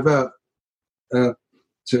have to divert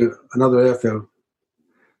to another airfield,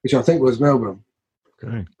 which I think was Melbourne.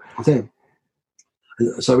 Okay. I think.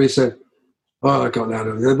 So we said, oh, I got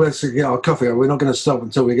louder. Let's get our coffee. We're not going to stop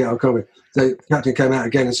until we get our coffee. The captain came out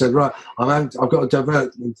again and said, right, I've got to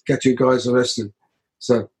divert and get you guys arrested.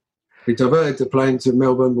 So we diverted the plane to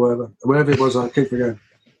Melbourne, wherever it was. I keep forgetting.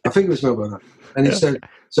 I think it was Melbourne. And he said,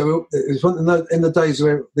 so it was in the days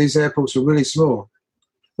where these airports were really small.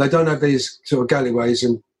 They don't have these sort of galleyways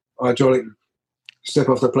and hydraulic step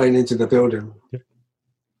off the plane into the building. Yeah.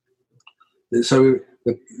 So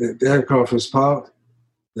the aircraft was parked.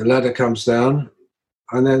 The ladder comes down,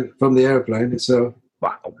 and then from the airplane. So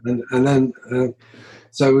wow. And then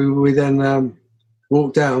so we then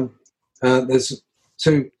walked down. There's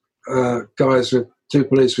two guys with two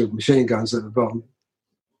police with machine guns at the bottom.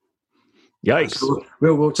 Yikes! So we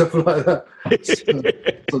all walked up like that.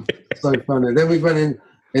 so funny. Then we went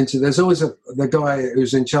into. There's always the guy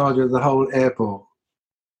who's in charge of the whole airport.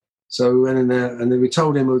 So we went in there, and then we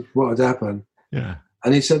told him what had happened. Yeah.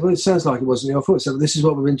 And he said, well, it sounds like it wasn't your fault. So this is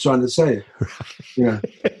what we've been trying to say. You know.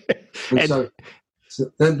 And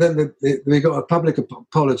so then we got a public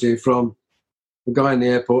apology from the guy in the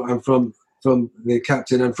airport and from the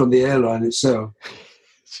captain and from the airline itself.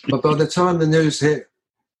 But by the time the news hit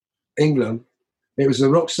England, it was the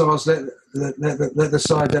rock stars let the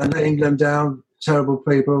side down, let England down, terrible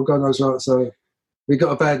people, God knows what. So we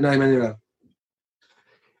got a bad name anyway.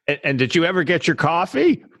 And did you ever get your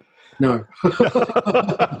coffee? No.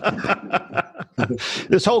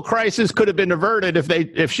 This whole crisis could have been averted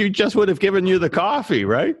if she just would have given you the coffee,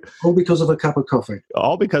 right? All because of a cup of coffee.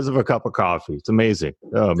 All because of a cup of coffee. It's amazing.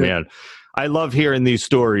 Oh, man. I love hearing these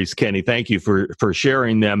stories, Kenny. Thank you for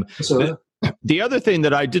sharing them. The other thing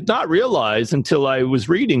that I did not realize until I was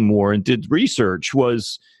reading more and did research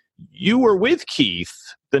was you were with Keith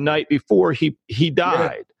the night before he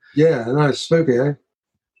died. Yeah, no, it's spooky, eh?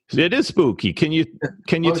 It is spooky. Can you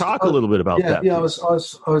talk a little bit about that? Yeah, I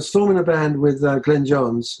was forming a band with Glenn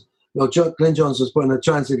Johns. Well, Glenn Johns was putting a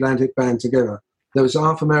transatlantic band together. There was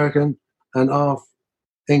half American and half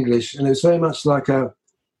English, and it was very much like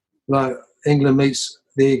England meets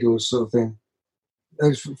the Eagles sort of thing.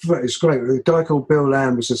 It was great. A guy called Bill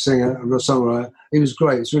Lamb was a singer and a songwriter. He was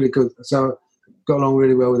great. It's really good. So I got along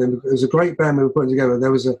really well with him. It was a great band we were putting together.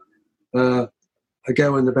 There was a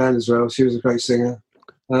girl in the band as well. She was a great singer.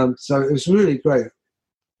 So it was really great.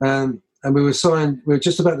 And we were signed, we were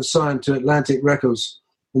just about to sign to Atlantic Records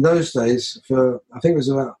in those days for, I think it was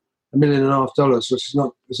about $1.5 million, which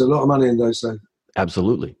was a lot of money in those days.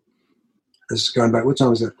 Absolutely. This is going back, what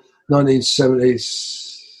time was it?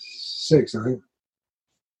 1976, I think.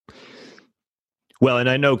 Well, and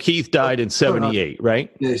I know Keith died in 78, right?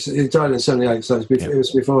 Yes, he died in 78, so it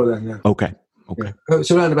was before then, yeah. Okay. Yeah. It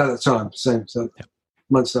was around about that time, same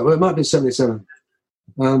months ago. Well, it might be 77.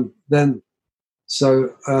 I've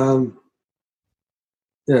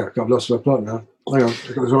lost my plot now. Hang on, I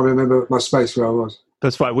just want to remember my space where I was.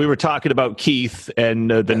 That's fine. We were talking about Keith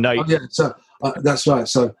and the night. Oh, yeah, so that's right.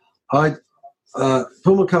 So Paul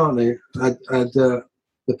McCartney had the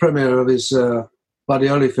premiere of his Buddy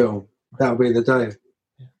Holly film. That'll Be the Day.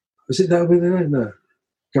 Was it That'll Be the Day? No,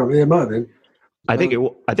 it might have been. I think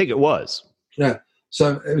it was. Yeah.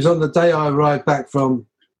 So it was on the day I arrived back from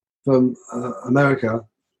America,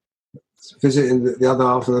 visiting the other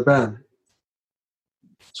half of the band.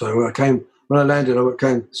 So when I landed, I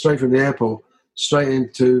came straight from the airport, straight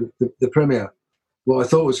into the premiere. What I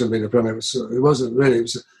thought was going to be the premiere, it wasn't really.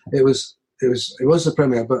 It was the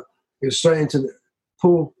premiere, but it was straight into.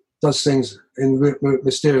 Paul does things in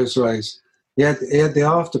mysterious ways. He had the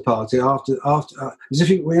after party after as if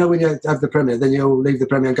when you have the premiere, then you all leave the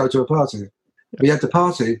premiere and go to a party. We had the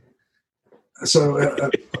party. So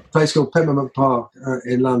a place called Pemberton Park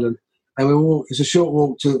in London, and it's a short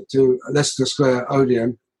walk to Leicester Square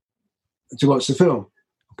Odeon to watch the film.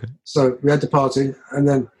 Okay. So we had the party, and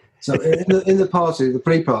then in the party, the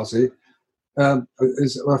pre-party, I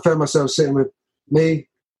found myself sitting with me,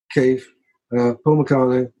 Keith, Paul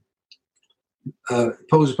McCartney,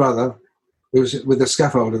 Paul's brother, who was with the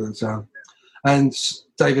scaffold at the time, and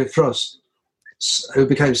David Frost, who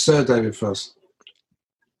became Sir David Frost.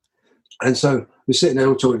 And so we're sitting there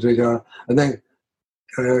all talking to each other, and then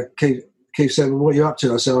Keith said, well, what are you up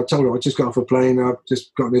to? I said, I told him I just got off a plane, I've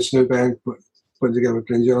just got this new band putting together with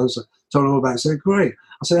Glyn Johns. I told him all about it. He said, great.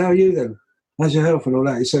 I said, how are you then? How's your health and all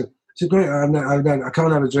that? He said, great, I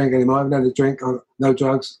can't have a drink anymore, I haven't had a drink, no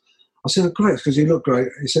drugs. I said, great, because you look great.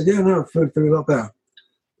 He said, yeah, no, I feel a lot better.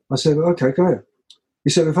 I said, okay, great. He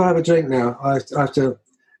said, if I have a drink now, I have to,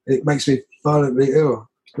 it makes me violently ill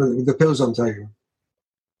with the pills I'm taking.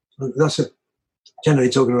 That's it. Generally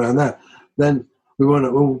talking around that. Then we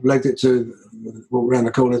all legged it walked around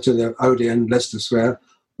the corner to the Odeon, Leicester Square,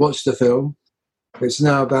 watched the film. It's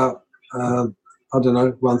now about,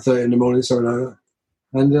 1:30 in the morning, something like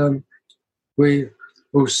that. And we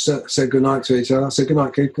all said goodnight to each other. I said, good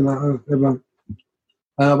night, Keith, good night, everyone.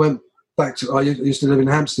 And I went back I used to live in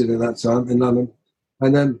Hampstead at that time, in London.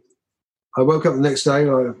 And then I woke up the next day,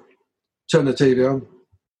 I turned the TV on,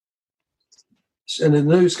 and the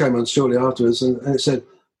news came on shortly afterwards, and it said,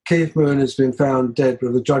 Keith Moon has been found dead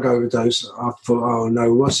with a drug overdose. I thought, oh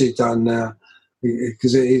no, what's he done now?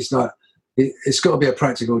 Because he's like, it's got to be a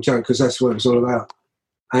practical joke, because that's what it's all about.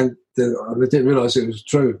 And I didn't realise it was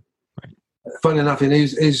true. Right. Funny enough,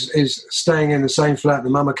 he's staying in the same flat that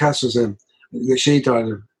Mama Cass was in, that she died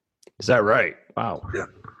in. Is that right? Wow. Yeah,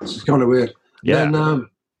 it's kind of weird. Yeah. And that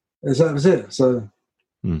was it. So.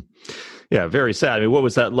 Yeah, very sad. I mean, what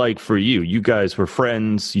was that like for you? You guys were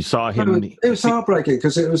friends. You saw him. It was heartbreaking,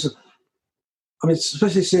 because it was,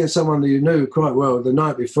 especially seeing someone that you knew quite well the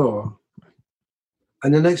night before,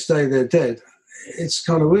 and the next day they're dead. It's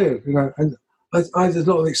kind of weird, you know. And I had a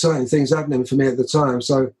lot of exciting things happening for me at the time,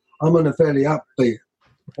 so I'm on a fairly upbeat.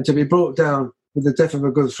 And to be brought down with the death of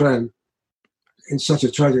a good friend in such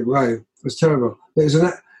a tragic way was terrible. But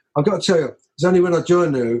I've got to tell you, it's only when I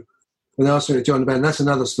joined New, when they asked me to join the band, that's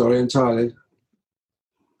another story entirely.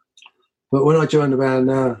 But when I joined the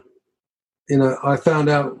band, I found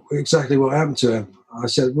out exactly what happened to him. I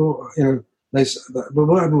said, well,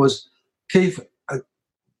 what happened was Keith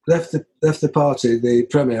left the party, the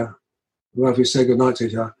premiere, where we said goodnight to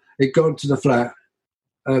each other. He'd gone to the flat,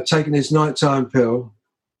 taken his nighttime pill,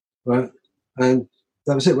 right, and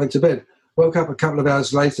that was it. Went to bed. Woke up a couple of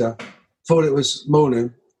hours later, thought it was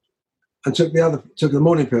morning, and took the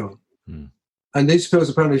morning pill. And these pills,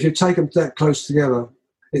 apparently, if you take them that close together,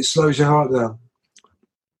 it slows your heart down.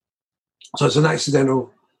 So it's an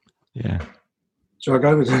accidental drug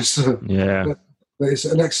overdose. Yeah. But it's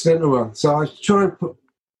an accidental one. So I try and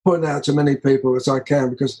point that out to many people as I can,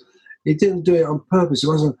 because he didn't do it on purpose. He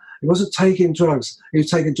wasn't taking drugs. He was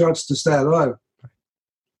taking drugs to stay alive.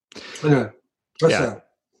 Anyway, that's that.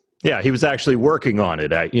 Yeah, he was actually working on it.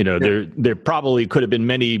 There probably could have been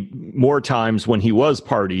many more times when he was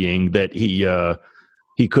partying that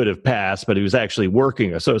he could have passed, but he was actually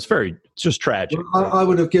working. So it's just tragic. Well, I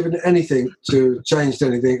would have given anything to change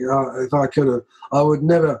anything. If I could have, I would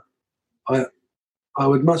never. I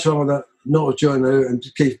would much rather not have joined it and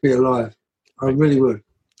Keith be alive. I really would.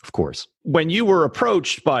 Of course. When you were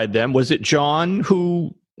approached by them, was it John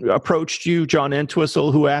who approached you, John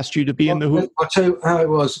Entwistle, who asked you to be in the Who? I'll tell you how it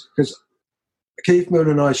was, because Keith Moon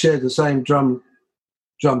and I shared the same drum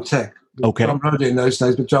tech. Okay. Drum roadie in those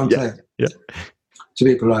days, but drum tech. Yeah. To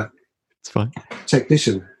be polite. It's fine.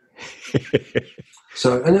 Technician.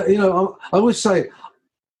 So, and I always say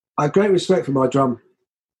I have great respect for my drum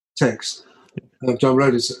techs, drum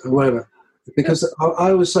roadies, and whatever, because I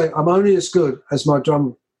always say I'm only as good as my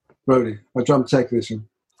drum roadie, my drum technician.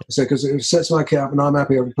 So, because it sets my kit up and I'm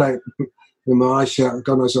happy, I can play it with my eyes shut and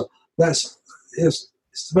God knows what.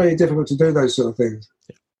 It's very difficult to do those sort of things.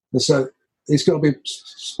 And so it's got to be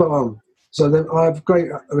spot on. So then I have great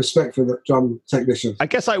respect for the drum technicians. I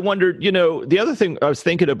guess I wondered, the other thing I was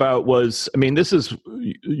thinking about was, this is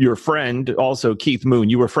your friend, also Keith Moon.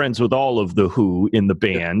 You were friends with all of the Who in the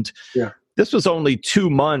band. Yeah. This was only 2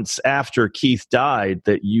 months after Keith died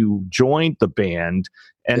that you joined the band.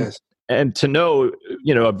 And yes. And to know,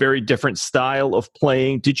 a very different style of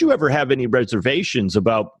playing. Did you ever have any reservations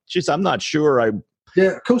about, I'm not sure.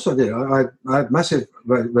 Yeah, of course I did. I had massive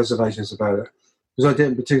reservations about it, because I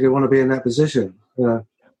didn't particularly want to be in that position.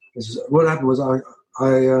 What happened was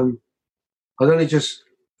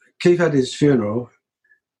Keith had his funeral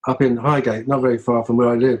up in Highgate, not very far from where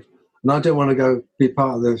I lived, and I didn't want to go be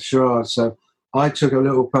part of the charade, so I took a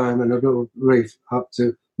little poem and a little wreath up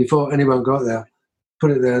to, before anyone got there, put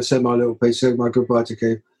it there and said my little piece, said my goodbye to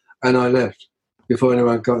Keith, and I left before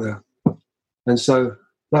anyone got there. And so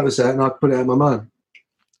that was that, and I put it out of my mind.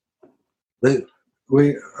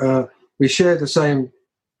 we shared the same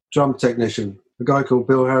drum technician, a guy called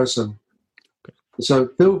Bill Harrison. So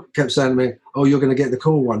Bill kept saying to me, "Oh, you're going to get the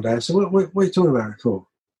call one day." I said, "What are you talking about it for?"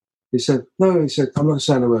 He said, "No," he said, "I'm not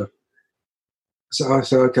saying a word." So I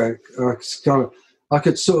said, "Okay." I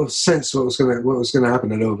could sort of sense what was going to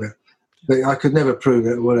happen a little bit, but I could never prove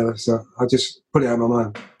it or whatever. So I just put it out of my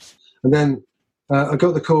mind. And then I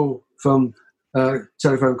got the call from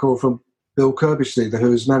telephone call from Bill Kirbishley, the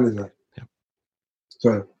Who's manager. Yeah.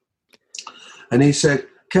 So, and he said,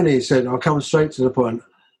 "Kenny," he said, "I'll come straight to the point."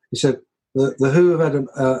 He said, "The Who have had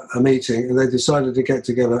a meeting and they decided to get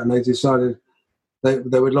together and they decided they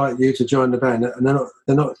would like you to join the band, and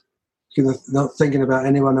they're not thinking about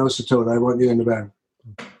anyone else at all. They want you in the band."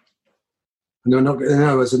 And they're not, in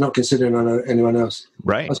other words, they're not considering anyone else.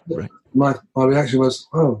 Right. Said, my reaction was,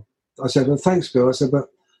 "Oh," I said, "Well, thanks, Bill." I said, "But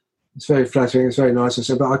it's very flattering. It's very nice." I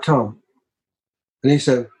said, "But I can't." And he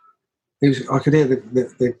said, I could hear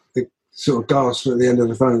the sort of gasp at the end of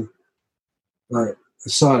the phone, like the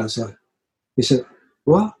silence. He said,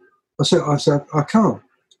 "What?" I said, "I can't."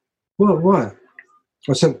 "Well, why?"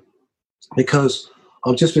 I said, "Because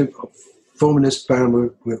I've just been forming this band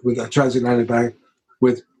with a transatlantic band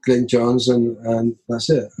with Glyn Johns, and that's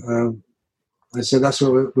it." I said, "That's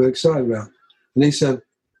what we're excited about." And he said,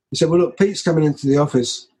 "Well, look, Pete's coming into the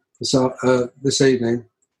office this evening,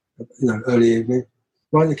 early evening.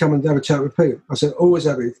 Why don't you come and have a chat with Pete?" I said, always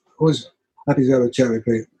happy to have a chat with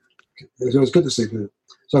Pete. It was good to see Pete.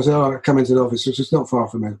 So I said, "All right, come into the office," which is not far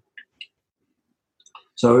from me.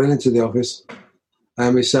 So I went into the office,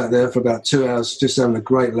 and we sat there for about 2 hours, just having a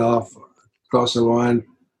great laugh, glass of wine,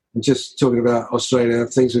 and just talking about Australia,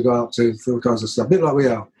 things we got up to, all kinds of stuff, a bit like we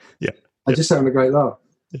are. Yeah. And just having a great laugh.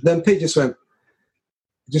 Yeah. Then Pete just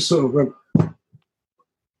sort of went,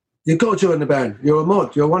 "You've got to join the band. You're a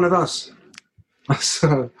mod. You're one of us."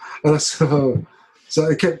 So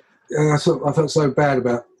it kept, and I felt so bad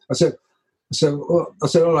about it. I said,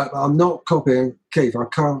 "All right, but I'm not copying Keith. I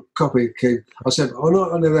can't copy Keith." I said, "I'm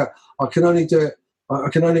not only that. I can only do it. I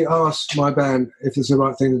can only ask my band if it's the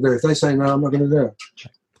right thing to do. If they say no, I'm not going to do it."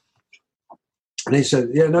 And he said,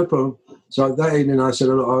 "Yeah, no problem." So that evening I said,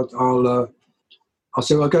 I'll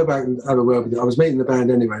go back and have a word with you. I was meeting the band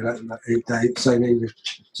anyway that same evening.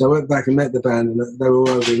 So I went back and met the band, and they were all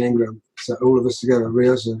over in England. So all of us together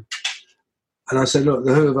rehearsing. And I said, "Look,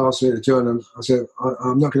 the Who have asked me to join them." I said,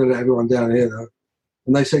 I'm not going to let everyone down here, though."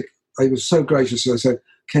 And they said, they were so gracious. They said,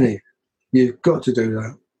 "Kenny, you've got to do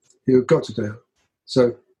that. You've got to do it."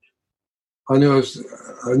 So I knew I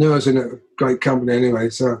was in a great company anyway.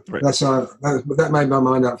 So right. That made my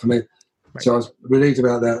mind up for me. Right. So I was relieved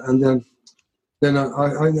about that. And then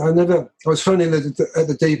I was thrown in at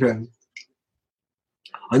the deep end.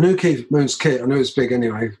 I knew Keith Moon's kit. I knew it was big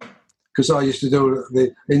anyway, because I used to do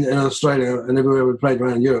in Australia and everywhere we played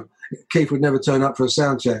around Europe. Keith would never turn up for a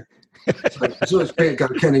sound check. So as soon as Peter go,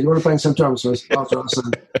 "Kenny, you want to bang some drums for us?" After I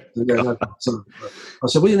said, "No." So I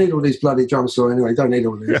said, "Well, you need all these bloody drums for anyway. You don't need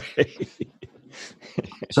all these."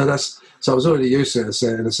 So I was already used to it,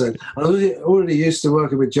 in a sense. I was already used to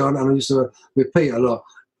working with John, and I used to work with Pete a lot.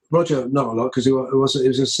 Roger, not a lot, because he was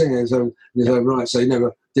a singer in his own right, so he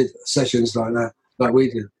never did sessions like that, like we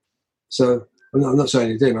did. So I'm not saying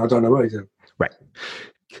he didn't. I don't know what he did. Right.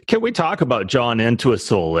 Can we talk about John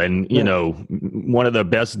Entwistle and, one of the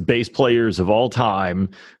best bass players of all time?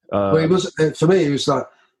 Well, he was, for me, he was like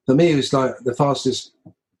the fastest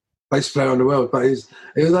bass player in the world. But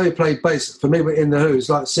even though he played bass, for me, in the Who, it's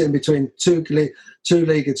like sitting between two lead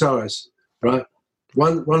guitarists, right?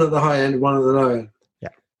 One at the high end, one at the low end. Yeah.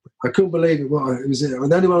 I couldn't believe it. The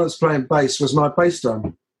only one that was playing bass was my bass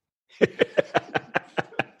drum.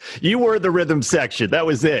 You were the rhythm section. That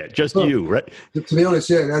was it. Just you, right? To be honest,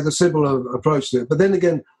 yeah, it had a simple approach to it. But then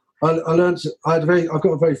again, I learned. I've got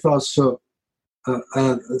a very fast foot,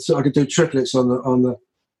 so I could do triplets on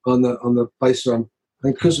the bass drum.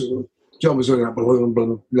 And because John was doing that blah, blah,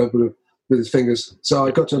 blah, blah, with his fingers, so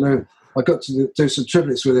I got to do some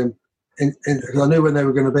triplets with him. I knew when they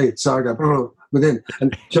were going to be, so I go blah, with him,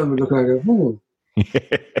 and John would look and I go, "Oh."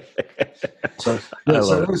 So that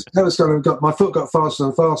was kind of my foot got faster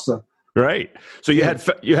and faster. Right. So you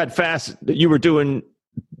had fast. You were doing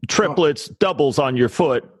triplets, doubles on your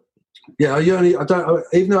foot. Yeah.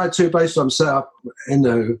 Even though I had two bass drums set up in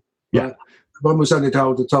the Who, right, one was only to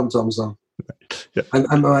hold the tom toms on, yeah,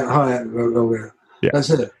 and my hi-hat over there. Yeah. That's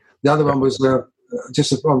it. The other one was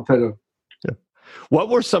just a one pedal. Yeah. What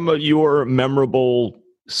were some of your memorable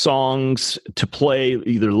songs to play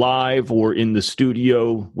either live or in the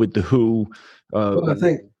studio with the Who? Well, I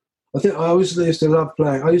think I always used to love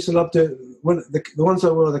playing. I used to love the ones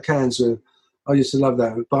I wore the cans with. I used to love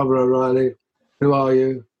that. With Barbara O'Reilly, Who Are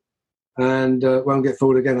You? And Won't Get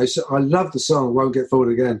Fooled Again. I love the song Won't Get Fooled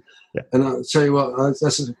Again. Yeah. And I'll tell you what,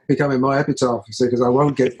 that's becoming my epitaph, because I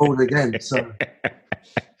won't get fooled again. So.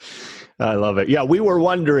 I love it. Yeah, we were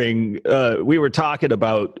wondering, we were talking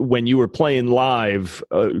about when you were playing live,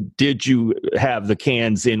 did you have the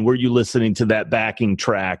cans in? Were you listening to that backing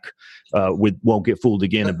track with Won't Get Fooled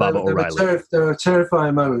Again and Baba O'Reilly? There were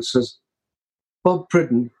terrifying moments because Bob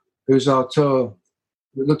Pridden, who's our tour,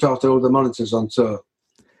 looked after all the monitors on tour.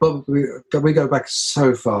 Bob, we go back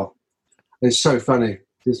so far. It's so funny.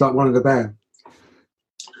 He's like one of the band.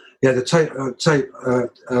 Yeah,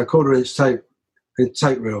 the quarter-inch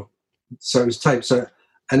tape reel. So it was tape. So,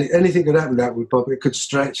 and anything could happen that with Bob. It could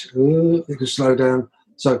stretch. It could slow down.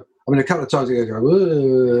 So, I mean, a couple of times it would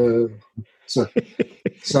go. So,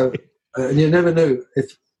 and you never knew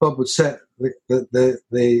if Bob would set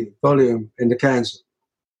the volume in the cans.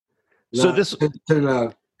 So this too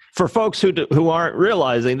loud. For folks who aren't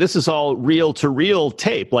realizing, this is all reel-to-reel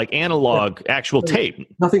tape, like analog, actual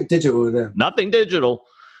tape. Nothing digital there. Nothing digital.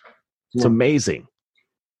 It's amazing.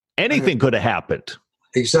 Anything could have happened.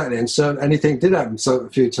 Exactly, and so anything did happen a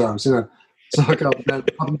few times. So I go up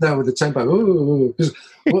and down with the tempo. Ooh, because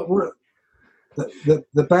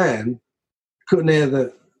the band couldn't hear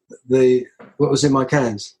the what was in my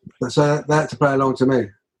cans, so they had to play along to me.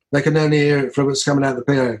 They could only hear it from what's coming out of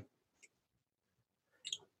the PA.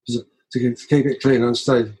 To keep it clean on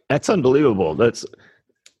stage. That's unbelievable.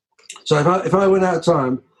 So if I went out of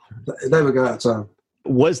time, they would go out of time.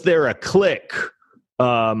 Was there a click?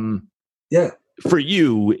 Yeah. For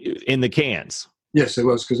you in the cans? Yes, it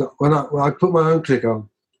was, because when I put my own click on,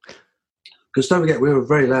 because don't forget, we were a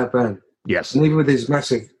very loud band. Yes. And even with these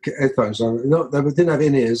massive headphones on, they didn't have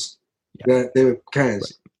in-ears. Yeah. They were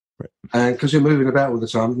cans. Right. And because you're moving about all the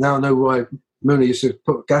time, now I know why Mooney used to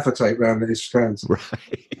put gaffer tape around his cans. Right.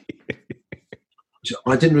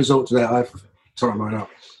 I didn't resort to that. I've tied mine up.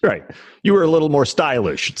 Right. You were a little more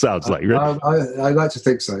stylish, it sounds like. Right? I like to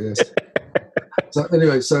think so, yes. So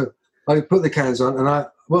anyway, so I put the cans on, and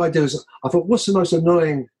what I do is I thought, what's the most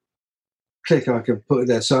annoying click I can put in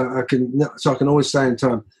there so I can always stay in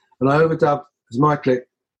time. And I overdubbed as my click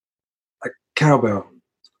a cowbell.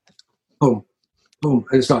 Boom, boom,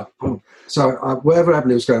 and it's like boom. So whatever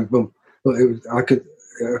happened, it was going boom. But I could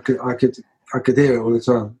hear it all the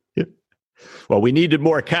time. Well, we needed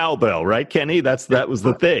more cowbell, right, Kenny? That was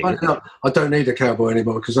the thing. I don't need a cowbell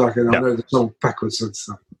anymore because I know the song backwards and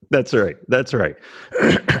stuff. That's right.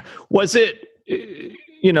 Was it,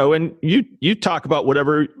 and you talk about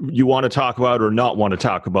whatever you want to talk about or not want to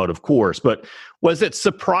talk about, of course, but was it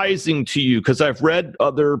surprising to you? Because I've read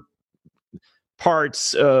other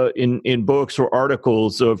parts in books or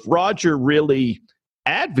articles of Roger really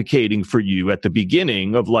advocating for you at the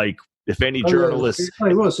beginning of, like, if any journalist... Yeah,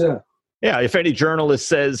 he was, yeah. Yeah, if any journalist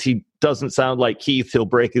says he doesn't sound like Keith, he'll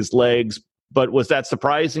break his legs. But was that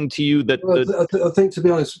surprising to you? I think, to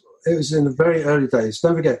be honest, it was in the very early days.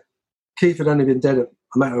 Don't forget, Keith had only been dead a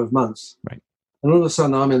matter of months. Right. And all of a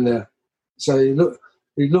sudden, I'm in there. So you look.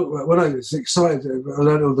 When I was excited, I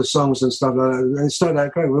learned all the songs and stuff like that. And it started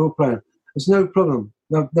out great. We were all playing. There's no problem.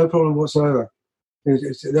 No problem whatsoever.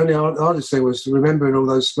 The only hardest thing was remembering all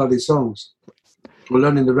those bloody songs or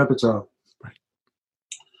learning the repertoire.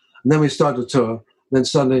 And then we started the tour. Then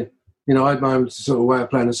suddenly, I had my own sort of way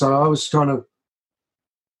of playing. And so I was a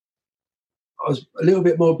little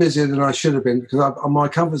bit more busier than I should have been because my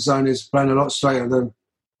comfort zone is playing a lot straighter than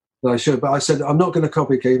I should. But I said, I'm not going to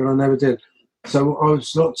copy Keith, and I never did. So I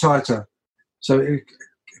was a lot tighter. So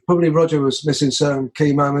probably Roger was missing certain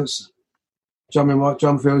key moments,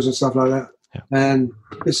 drum fills and stuff like that, and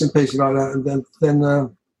bits and pieces like that.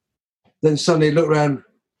 And then suddenly look around,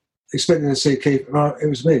 expecting to see Keith, and it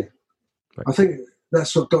was me. Right. I think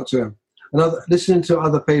that's what got to him. And listening to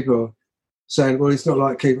other people saying, well, he's not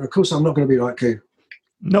like Keith. Of course, I'm not going to be like Keith.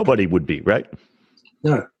 Nobody would be, right?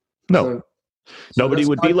 No. So nobody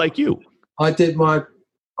would be like you. I did what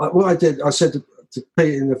I did, I said to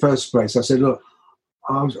Pete in the first place, I said, look,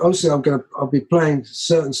 obviously I'll be playing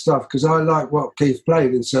certain stuff because I like what Keith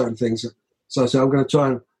played in certain things. So I said, I'm going to try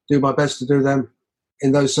and do my best to do them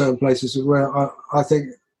in those certain places where I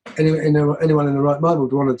think anyone in the right mind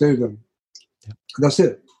would want to do them. Yeah. That's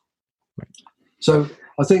it. Right. So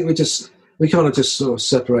I think we kind of just sort of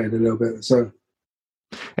separated a little bit. So,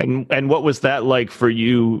 and what was that like for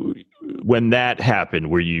you when that happened?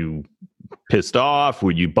 Were you pissed off?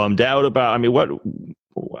 Were you bummed out about? I mean, where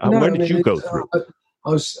did you go through? I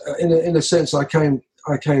was in a sense. I came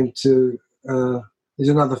to. There's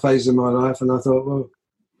another phase in my life, and I thought, well,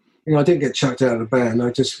 I didn't get chucked out of the band.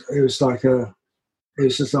 It was like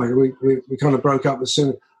was just like we kind of broke up as soon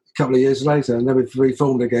a couple of years later, and then we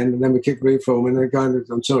reformed again, and then we kept reforming, and then going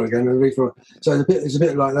on tour again and reform. So it's a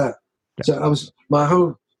bit like that. So my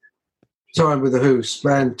whole time with the Who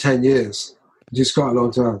spanned 10 years, which is quite a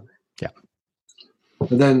long time. Yeah.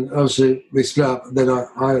 And then obviously we split up. Then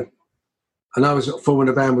I was forming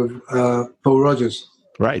a band with Paul Rogers.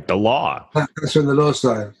 Right, the Law. That's when the Law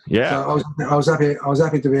started. Yeah. So I was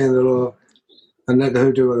happy to be in the Law, and let the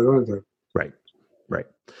Who do what they want to do. Right.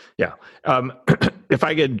 Yeah. If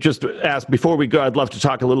I could just ask before we go, I'd love to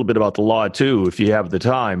talk a little bit about the Law too, if you have the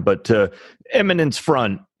time. But Eminence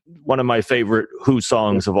Front, one of my favorite Who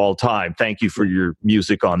songs of all time. Thank you for your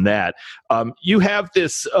music on that. You have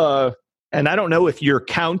this, and I don't know if you're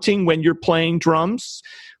counting when you're playing drums,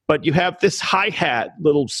 but you have this hi-hat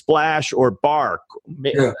little splash or bark.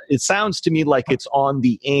 Yeah. It sounds to me like it's on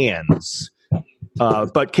the ands.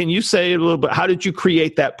 But can you say a little bit, how did you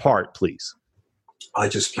create that part, please? I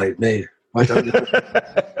just played me. I don't know.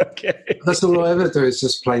 Okay. That's all I ever do is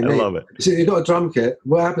just play me. I love it. See, you've got a drum kit.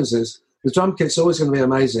 What happens is the drum kit's always going to be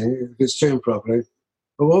amazing if it's tuned properly.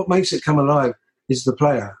 But what makes it come alive is the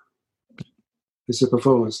player. It's the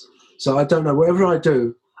performance. So I don't know. Whatever I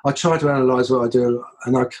do, I try to analyse what I do,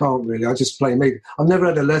 and I can't really. I just play me. I've never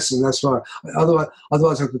had a lesson. That's why.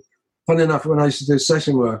 Otherwise, funny enough, when I used to do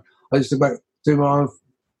session work, I used to do my own,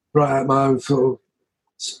 write out my own sort of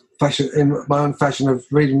fashion, in my own fashion of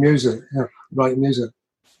reading music, writing music.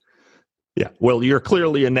 Yeah, well, you're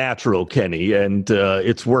clearly a natural, Kenny, and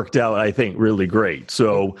it's worked out, I think, really great.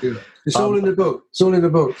 So it's all in the book. It's all in the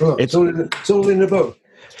book. Look, it's all in the book.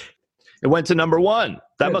 It went to number one.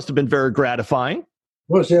 That must have been very gratifying.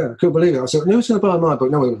 Well, yeah, I couldn't believe it. I said, "Who's going to buy my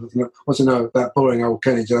book?" No one wants to know about boring old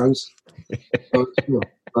Kenny Jones. I got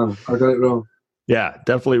it wrong. Yeah,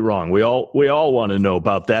 definitely wrong. We all want to know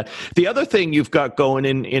about that. The other thing you've got going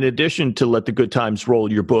in addition to Let the Good Times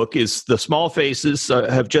Roll, your book, is the Small Faces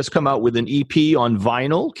have just come out with an EP on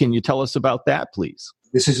vinyl. Can you tell us about that, please?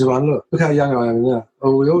 This is the one. Look how young I am now.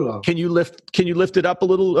 Oh, we all are. Can you lift it up a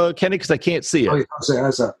little, Kenny? Because I can't see it. Oh, you can't see it.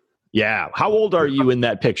 How's that? Yeah. How old are you in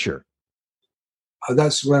that picture?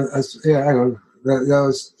 That's when. Hang on. I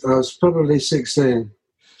was probably 16.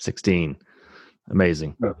 16.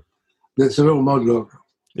 Amazing. Yeah. It's a real mod look.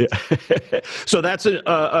 Yeah. So that's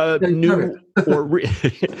a new or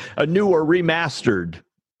a new or remastered.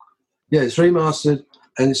 Yeah, it's remastered,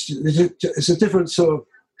 and it's a different sort of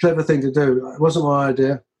clever thing to do. It wasn't my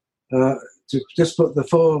idea to just put the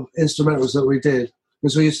 4 instrumentals that we did,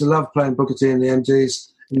 because we used to love playing Booker T and the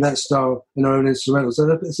MGs in that style in our own instrumentals. So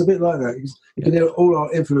it's a bit like that. You can hear all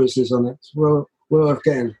our influences on it. It's well worth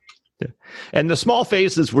getting. Yeah. And the Small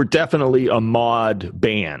Faces were definitely a mod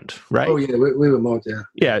band, right? Oh, yeah, we were mod, yeah.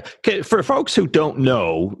 Yeah. Okay, for folks who don't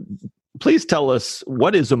know, please tell us,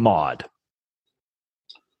 what is a mod?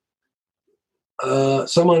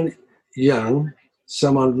 Someone young,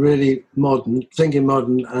 someone really modern, thinking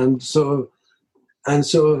modern, and sort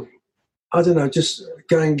of, I don't know, just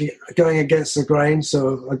going against the grain,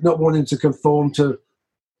 so not wanting to conform to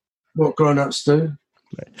what grown-ups do,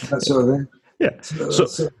 that sort of thing. Yeah.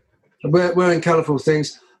 So wearing colourful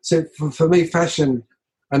things. So for me, fashion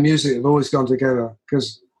and music have always gone together,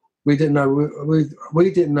 because we didn't know we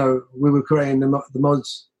didn't know we were creating the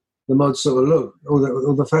mod sort of look,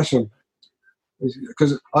 all the fashion.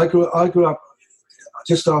 Because I grew up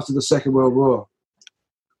just after the Second World War,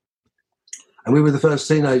 and we were the first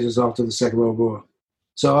teenagers after the Second World War.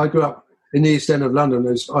 So I grew up in the East End of London.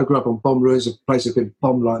 I grew up on bomb ruins, a place that had been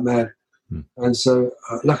bombed like mad. And so,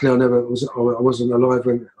 luckily, I wasn't alive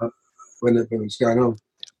when it was going on.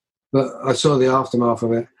 But I saw the aftermath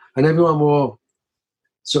of it, and everyone wore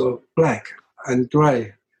sort of black and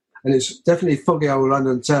grey, and it's definitely foggy old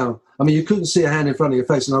London town. I mean, you couldn't see a hand in front of your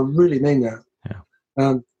face, and I really mean that.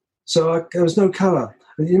 Yeah. So there was no colour.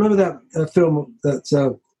 You remember that film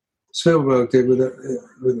that Spielberg did with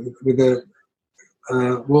the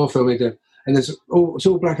war film he did, and it's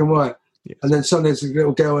all black and white. Yes. And then suddenly there's a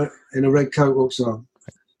little girl in a red coat walks on.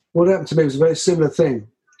 What happened to me was a very similar thing.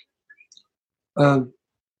 I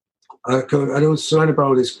was surrounded by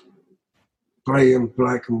all this grey and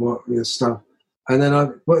black and white stuff. And then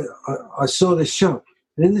I saw this shop.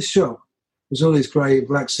 And in this shop was all these grey and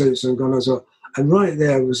black suits and gone as well. And right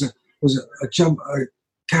there was a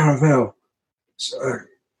caravel,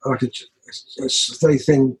 like a very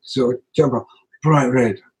thin sort of jumper, bright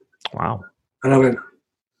red. Wow. And I went,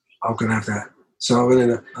 I'm going to have that. So I went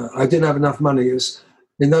in. I didn't have enough money. It was,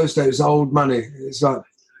 in those days, it was old money. It's like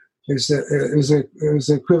it was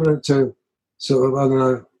equivalent to sort of, I don't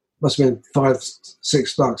know, must have been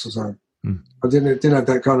 $5-6 or something. I didn't have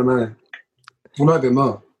that kind of money. It might be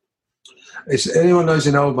more. It's anyone knows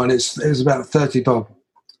in old money. It was about 30 bob.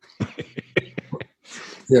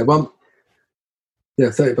 Yeah,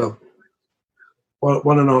 30 bob.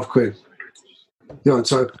 £1.50. Yeah,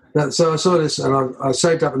 so I saw this, and I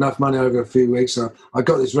saved up enough money over a few weeks. So I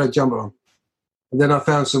got this red jumper on, and then I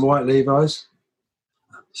found some white Levi's.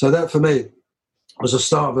 So that for me was the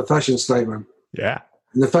start of a fashion statement. Yeah.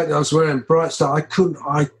 And the fact that I was wearing bright stuff,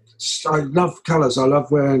 I love colours. I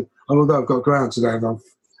love wearing. Although I've got ground today,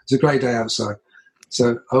 it's a great day outside,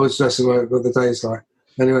 so I always dress away what the day's like.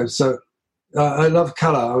 Anyway, so I love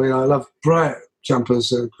colour. I mean, I love bright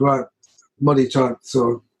jumpers, bright muddy type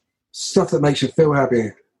sort of stuff that makes you feel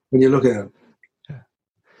happy when you look at it.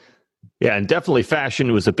 Yeah, and definitely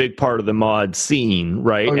fashion was a big part of the mod scene,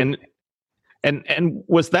 right? Oh, and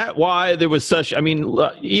was that why there was such? I mean,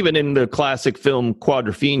 even in the classic film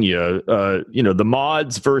Quadrophenia, the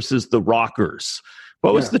mods versus the rockers.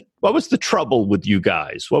 What was the trouble with you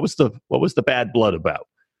guys? What was the bad blood about?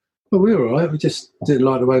 Well, we were all right. We just didn't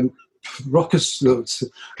like the way rockers looked.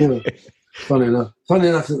 Funny enough,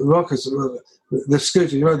 the rockers, the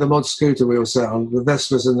scooter, the mod scooter we all sat on, the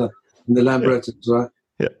Vespas and the Lambrettas, right?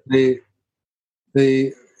 Yeah.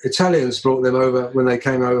 The Italians brought them over when they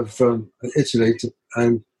came over from Italy,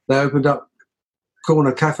 and they opened up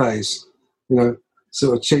corner cafes,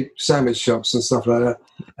 sort of cheap sandwich shops and stuff like that.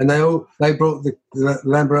 And they brought the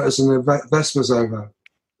Lambrettas and the Vespas over.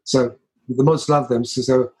 So the mods loved them.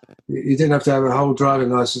 So you didn't have to have a whole driving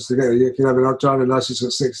license to get it. You could have a driving license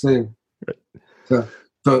at 16. So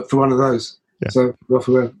for one of those. Yeah. So off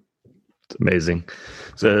we went. It's amazing.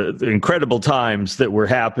 So the incredible times that were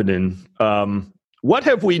happening. What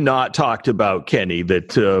have we not talked about, Kenny,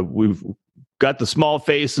 that we've got? The Small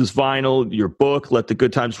Faces vinyl, your book, Let the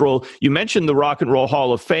Good Times Roll. You mentioned the Rock and Roll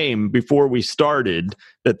Hall of Fame before we started,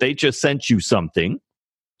 that they just sent you something.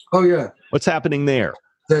 Oh, yeah. What's happening there?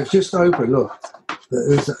 They've just opened. Look,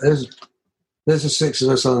 there's the 6 of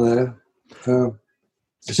us on there.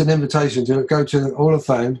 It's an invitation to go to the Hall of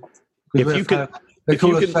Fame. They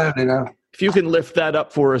call us family now. If you can lift that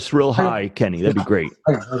up for us real high, Kenny, that'd be great.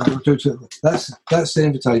 That's the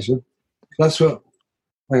invitation. That's what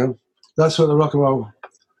the Rock and Roll.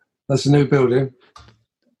 That's the new building.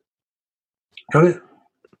 Got it?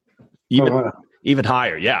 Even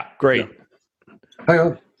higher. Yeah, great. Yeah. Hang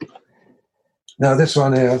on. Now this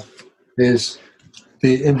one here is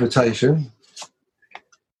the invitation.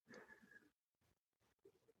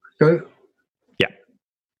 Got it? Yeah.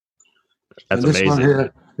 That's and this amazing. One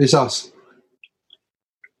here is us.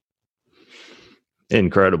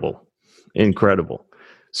 Incredible.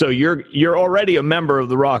 So you're already a member of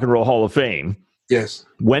the Rock and Roll Hall of Fame. Yes.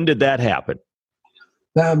 When did that happen?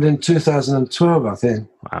 That happened in 2012, I think.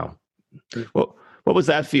 Wow. Well, what was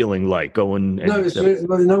that feeling like going?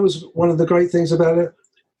 That was one of the great things about it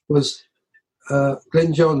was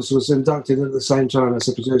Glyn Johns was inducted at the same time as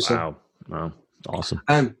the producer. Wow, awesome.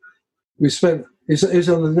 And we spent. He was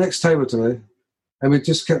on the next table to me, and we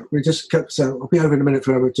just kept saying, "I'll be over in a minute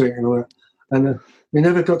for a drink and all that." And we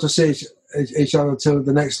never got to see each other until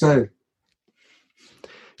the next day.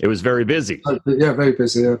 It was very busy. Yeah, very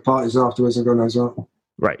busy. Parties afterwards and God knows what.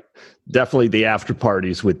 Right. Definitely the after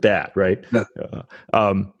parties with that, right? Yeah.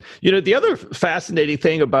 The other fascinating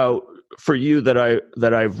thing for you that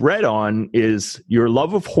I've read on is your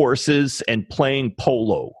love of horses and playing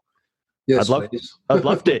polo. Yes, I'd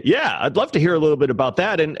love to. Yeah, I'd love to hear a little bit about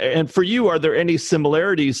that. And for you, are there any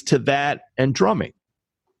similarities to that and drumming?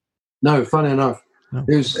 No, funny enough, no.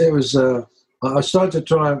 It was. I started to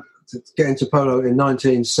try to get into polo in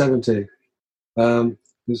 1970.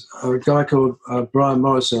 There's a guy called Brian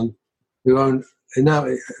Morrison who owned. Now,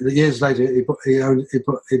 years later, he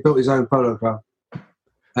built his own polo club,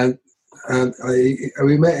 and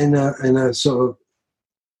we met in a sort of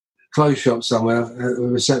clothes shop somewhere, a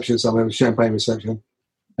reception somewhere, a champagne reception,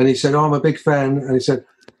 and he said, "Oh, I'm a big fan," and he said,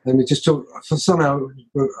 and we just talked. For somehow,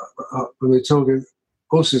 when we were talking,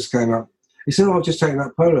 horses came up. He said, "Oh, I've just taken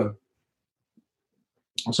up polo."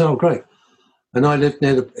 I said, "Oh, great." And I lived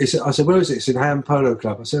near I said, "Where is it?" He said, "Ham Polo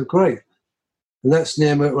Club." I said, "Great." And that's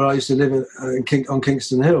near where I used to live on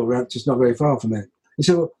Kingston Hill, just not very far from it. He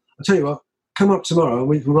said, "Well, I'll tell you what, come up tomorrow and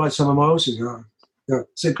we can ride some of my horses." I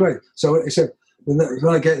said, "Great." So he said,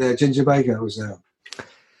 when I get there, Ginger Baker was there.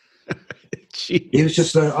 He was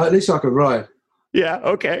just learning, at least I could ride. Yeah,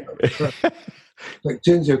 okay. But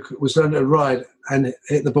Ginger was learning to ride and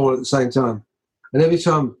hit the ball at the same time. And every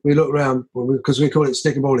time we looked around, because we call it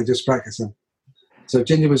stick and balling, just practicing. So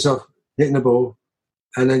Ginger was off hitting the ball,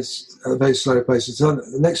 and then at a very slow pace. So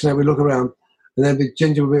the next minute we look around, and then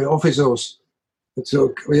Ginger would be off his horse.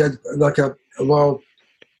 So we had like a wild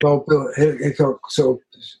built sort of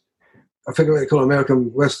I forget what they call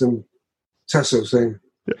American Western tassels thing.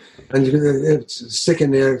 And you can stick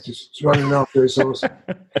in the air, just running after his horse.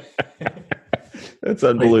 That's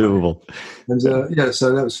unbelievable. And so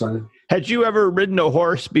that was funny. Had you ever ridden a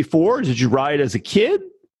horse before? Did you ride as a kid?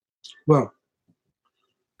 Well,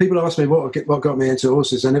 people ask me what got me into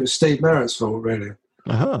horses, and it was Steve Merritt's fault, really.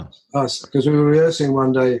 Because we were rehearsing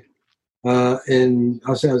one day I think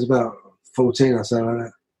I was about 14 or something like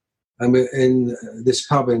that, and we're in this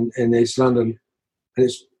pub in East London, and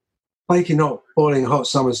it's baking hot, boiling hot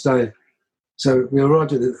summer's day. So we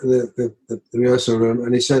arrived at the rehearsal room,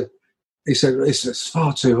 and he said it's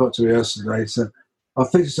far too hot to rehearse today. So I'll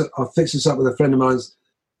fix this up with a friend of mine,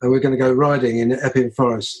 and we're going to go riding in Epping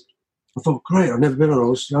Forest. I thought, great, I've never been on a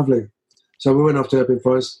horse, lovely. So we went off to Epping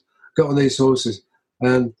Forest, got on these horses,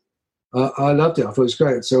 and I loved it. I thought it was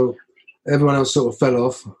great. So everyone else sort of fell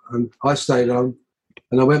off, and I stayed on.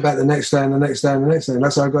 And I went back the next day and the next day and the next day, and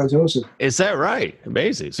that's how I got into horses. Is that right?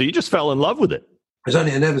 Amazing. So you just fell in love with it. It's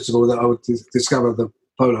only inevitable that I would discover the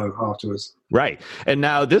polo afterwards. Right. And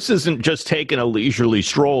now this isn't just taking a leisurely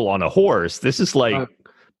stroll on a horse. This is like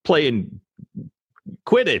playing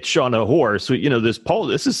Quidditch on a horse. You know, this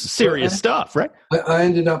is serious stuff, right? I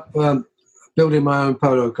ended up building my own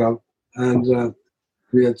polo club, and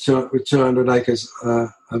we had 200 acres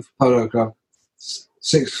of polo club,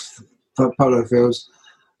 6 polo fields,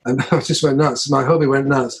 and I just went nuts. My hobby went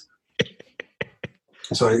nuts.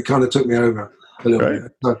 So it kind of took me over a little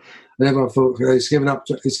bit. So, and everyone thought he's given up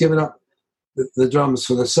the drums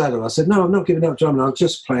for the saddle. I said, no, I'm not giving up drumming. I'm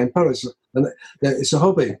just playing polo. And it's a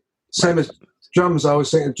hobby. Same as drums. I always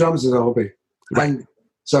think of drums as a hobby. And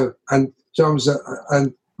drums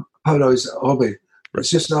and polo is a hobby. It's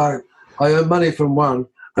just like I earn money from one,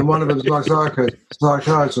 and one of them is my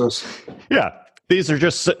psychiatrist. Yeah. These are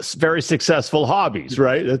just very successful hobbies,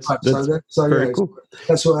 right? That's very cool.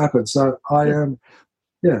 That's what happened. So I And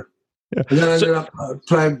then I ended up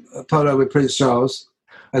playing polo with Prince Charles.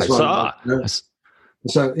 That's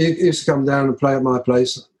So he used to come down and play at my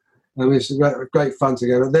place, and we used to have great fun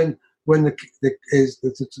together. Then when the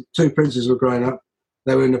 2 princes were growing up,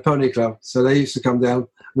 they were in the pony club, so they used to come down.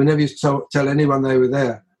 We never used to tell anyone they were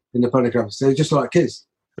there in the pony club. So they were just like kids.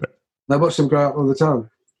 Right. I watched them grow up all the time.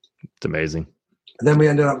 It's amazing. And then they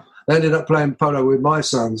ended up playing polo with my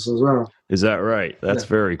sons as well. Is that right? That's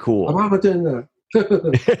very cool. Why am I doing that?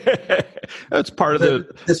 That's part of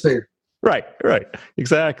this big. Right,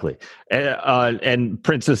 exactly. And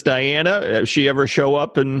Princess Diana, does she ever show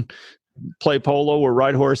up and play polo or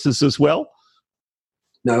ride horses as well?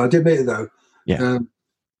 No, I did meet her though. Yeah.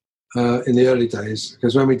 In the early days,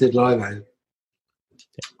 because when we did Live Aid,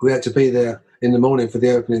 we had to be there in the morning for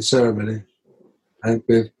the opening ceremony, and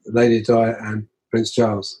with Lady Di and Prince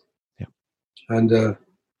Charles. Yeah. And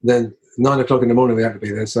then 9 o'clock in the morning we had to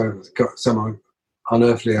be there, so it got some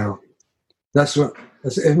unearthly hour. That's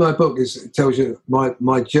in my book. It tells you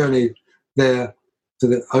my journey there to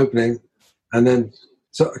the opening, and then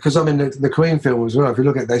because I'm in the Queen film as well. If you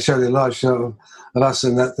look at it, they show the live show of us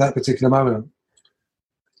in that particular moment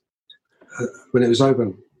when it was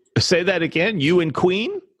open. Say that again. You and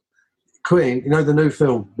Queen? Queen, you know the new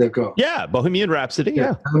film they've got? Yeah, Bohemian Rhapsody,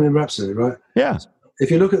 yeah. Bohemian Rhapsody, right? Yeah.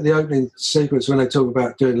 If you look at the opening sequence when they talk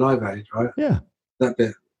about doing Live Aid, right? Yeah. That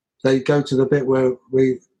bit. They go to the bit where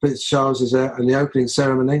Prince Charles is there and the opening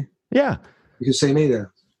ceremony. Yeah. You can see me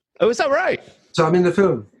there. Oh, is that right? So I'm in the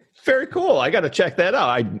film. Very cool. I got to check that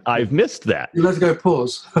out. I've missed that. You have to go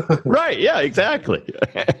pause. Right. Yeah, exactly.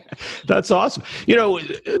 That's awesome. You know,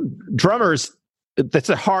 drummers, it's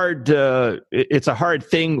a hard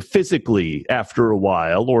thing physically after a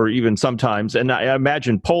while, or even sometimes. And I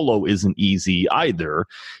imagine polo isn't easy either.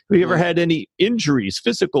 Have you ever had any injuries,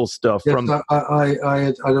 physical stuff? Yes,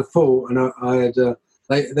 I had a fall, and I had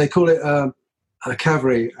they call it an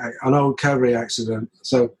old cavalry accident.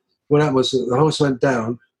 So what happened was the horse went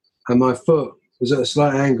down, and my foot was at a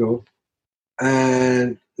slight angle,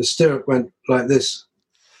 and the stirrup went like this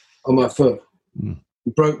on my foot.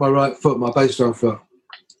 Broke my right foot, my bass drum foot.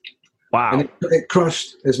 Wow. And it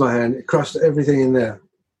crushed, here's my hand, it crushed everything in there,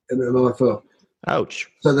 in my foot. Ouch.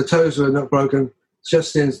 So the toes were not broken,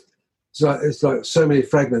 it's like so many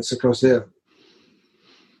fragments across here.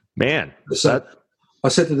 Man. So I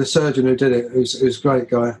said to the surgeon who did it, who's a great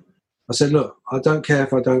guy, I said, look, I don't care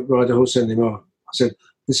if I don't ride a horse anymore. I said,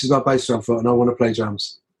 this is my bass drum foot and I want to play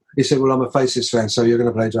drums. He said, well, I'm a Faces fan, so you're going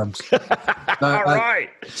to play drums. All right.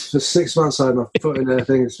 For 6 months, I had my foot in there,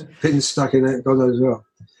 things, pins stuck in it, God knows what.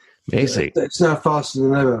 Amazing. It's now faster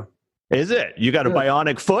than ever. Is it? You got a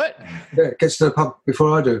bionic foot? Yeah, it gets to the pub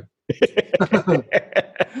before I do.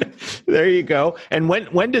 There you go. And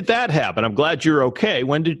when did that happen? I'm glad you're okay.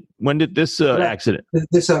 When did this accident?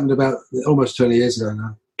 This happened about almost 20 years ago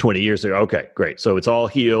now. 20 years ago. Okay, great. So it's all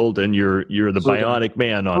healed, and you're the bionic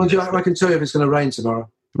man on this. I can tell you if it's going to rain tomorrow.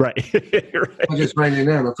 Right. Right. I'm just raining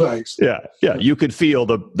now, my face. Yeah. You could feel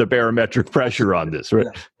the barometric pressure on this, right?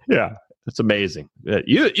 Yeah. That's amazing.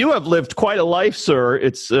 You have lived quite a life, sir.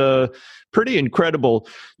 It's pretty incredible.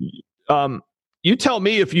 You tell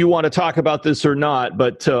me if you want to talk about this or not,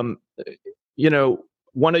 but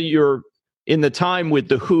one of your, in the time with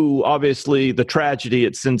the Who, obviously the tragedy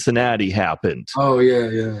at Cincinnati happened. Oh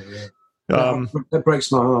yeah. That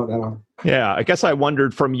breaks my heart. That one. Yeah, I guess I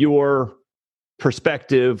wondered from your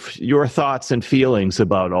perspective, your thoughts and feelings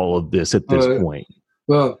about all of this at this point.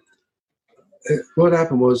 Well, what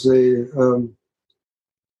happened was the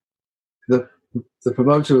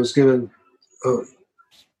promoter was given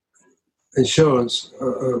insurance.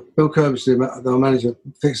 Bill Curbishley, the manager,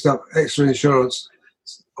 fixed up extra insurance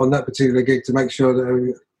on that particular gig to make sure that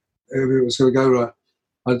everything was going to go right.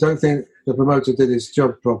 I don't think the promoter did his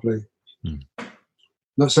job properly.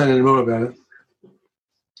 Not saying any more about it,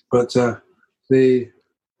 but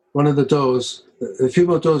one of the doors, a few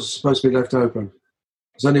more doors are supposed to be left open.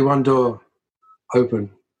 There's only one door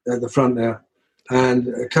open at the front there, and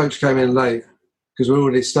a coach came in late because we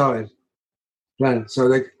already started playing. So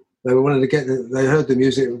they wanted to get. They heard the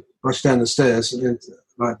music rush down the stairs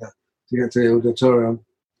like that to get to the auditorium,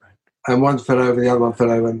 and one fell over, the other one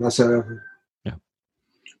fell over, and that's how it happened. Yeah.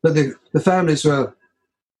 But the families were,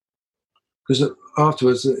 because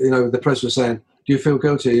afterwards, the press was saying, "Do you feel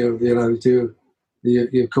guilty?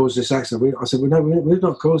 You caused this accident?" I said, "Well, no, we've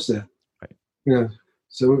not caused it." Right.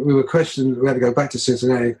 So we were questioned. We had to go back to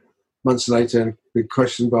Cincinnati months later and be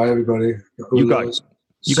questioned by everybody. You got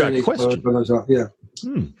questioned. Yeah.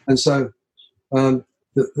 And so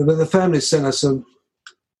the families sent us some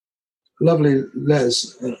lovely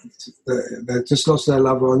letters. They just lost their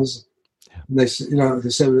loved ones. And they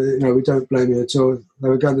said, we don't blame you at all. They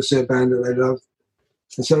were going to see a band that they loved.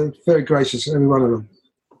 And so very gracious, every one of them.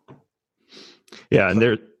 Yeah, and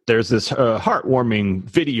there's this heartwarming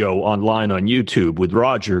video online on YouTube with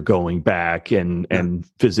Roger going back and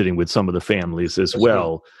visiting with some of the families as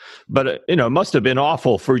well. But, it must have been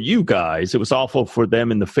awful for you guys. It was awful for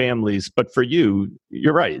them and the families. But for you,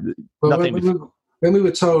 you're right. Well, when we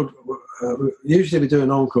were told, usually we do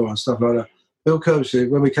an encore and stuff like that. Bill Curbishley,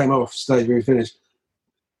 when we came off stage, when we finished,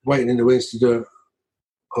 waiting in the wings to do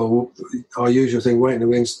our usual thing, waiting in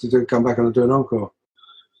the wings to come back and do an encore.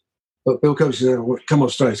 But Bill Curbishley said, come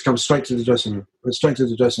off stage, come straight to the dressing room. Went straight to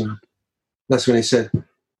the dressing room. That's when he said,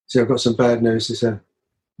 "See, I've got some bad news." He said,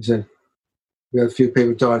 "We had a few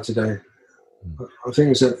people died today." I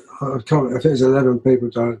think it was 11 people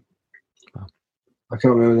died. I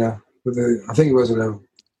can't remember now, but I think it was 11.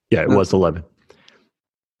 Yeah, it was 11.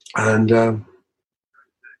 And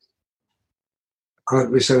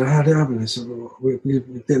we said, "How did it happen?" He said, "Well, we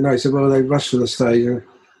didn't know." He said, "Well, they rushed to the stage and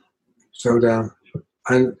fell down."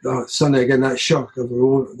 And Sunday again, that shock of the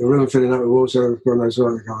room filling up with water, God knows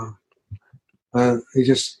what. And he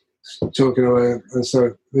just talking away, and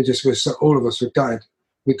so all of us were gutted.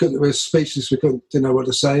 We were speechless. We didn't know what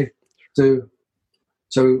to say. So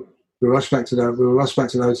we rushed back to the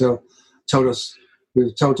hotel. We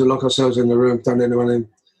were told to lock ourselves in the room. Don't let anyone in.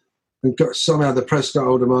 And somehow the press got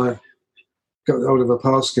hold of a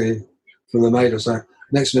pass key from the maid or something.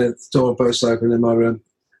 Next minute, the door burst open in my room.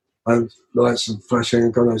 And lights and flashing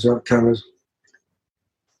and God knows what, cameras.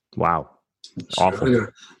 Wow. Awful. Anyway,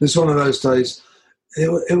 it's one of those days.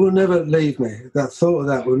 It will never leave me. That thought of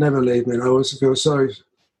that will never leave me. And I always feel so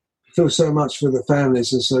much for the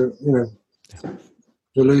families, and so for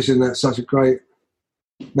losing such a great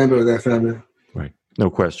member of their family. Right.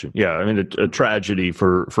 No question. Yeah. I mean, a tragedy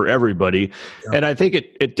for everybody. Yeah. And I think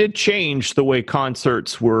it did change the way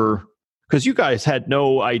concerts were. Because you guys had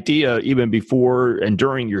no idea even before and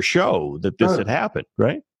during your show that this had happened,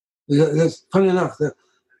 right? Funny enough,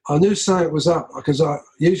 I knew something was up because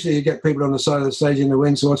usually you get people on the side of the stage in the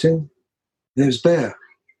wings watching. And it was bare.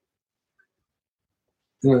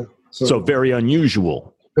 So very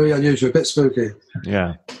unusual. Very unusual, a bit spooky.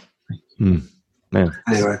 Yeah. Man.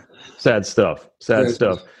 Anyway. Sad stuff. Sad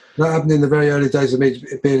stuff. That happened in the very early days of me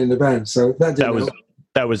being in the band. So that was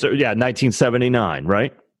 1979,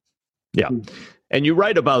 right? Yeah. And you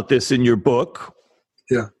write about this in your book.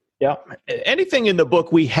 Yeah. Yeah. Anything in the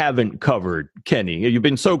book we haven't covered, Kenny? You've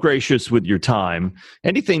been so gracious with your time.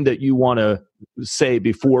 Anything that you want to say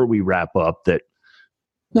before we wrap up that?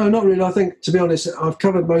 No, not really. I think, to be honest, I've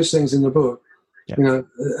covered most things in the book. Yeah.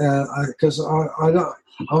 Because I'm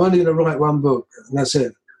only going to write one book, and that's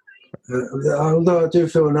it. Although I do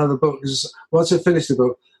feel another book, because once I finished the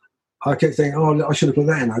book, I kept thinking, oh, I should have put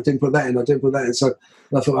that in. I didn't put that in. So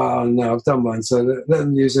I thought, oh, no, I've done one. So let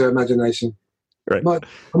them use their imagination. Right. I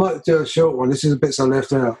might do a short one. This is the bits I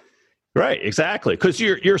left out. Right, exactly. Because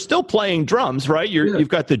you're still playing drums, right? You've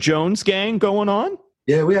got the Jones Gang going on?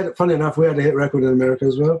 Yeah, funny enough, we had a hit record in America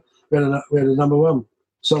as well. We had a number one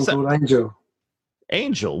song called Angel.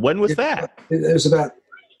 Angel, when was that? It was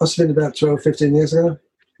must have been about 12, 15 years ago.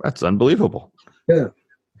 That's unbelievable. Yeah.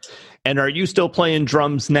 And are you still playing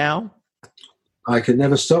drums now? I could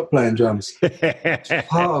never stop playing drums. Part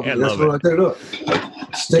of it. That's what I do. Look,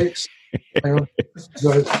 sticks,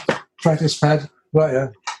 practice pad, right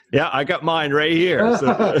here. Yeah, I got mine right here.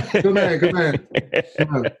 So. Good man.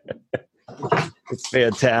 It's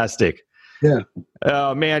fantastic. Yeah.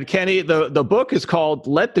 Oh, man, Kenny, the book is called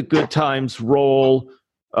Let the Good Times Roll.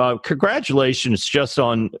 Congratulations just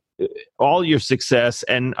on all your success.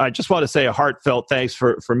 And I just want to say a heartfelt thanks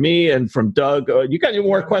for me and from Doug. You got any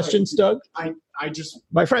more questions, Doug?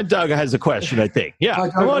 My friend Doug has a question, I think. Yeah,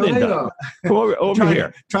 come on in, Doug. Come over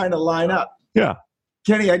here. Trying to line up. Yeah.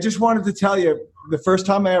 Kenny, I just wanted to tell you, the first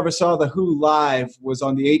time I ever saw The Who live was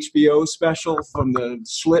on the HBO special from the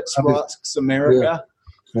Schlitz Rocks America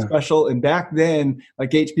special. And back then, like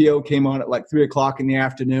HBO came on at like 3 o'clock in the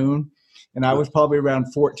afternoon. And I was probably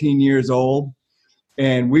around 14 years old.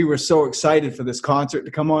 And we were so excited for this concert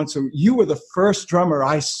to come on. So you were the first drummer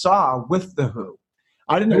I saw with The Who.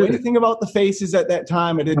 I didn't know anything about the Faces at that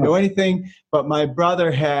time. I didn't know anything. But my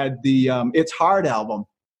brother had the It's Hard album.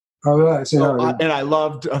 Oh, right. And I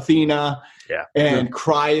loved Athena and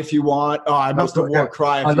Cry If You Want. Oh, I must have worn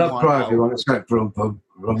Cry If You Want. I love Cry If You Want. It's great.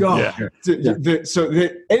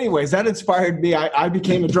 Anyways, that inspired me. I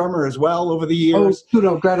became a drummer as well over the years. Oh, good.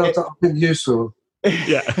 I'm glad I've been useful.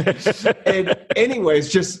 Yeah. And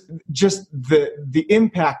anyways, just the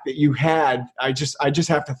impact that you had, I just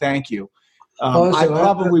have to thank you. I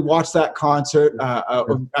probably watched that concert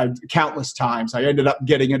countless times. I ended up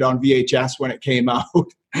getting it on VHS when it came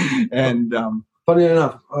out. And funny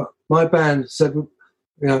enough, my band said,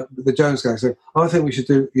 the Jones Gang said, I think we should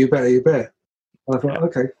do You Better, You Bet. And I thought,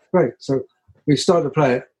 okay, great. So we started to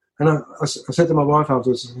play it. And I said to my wife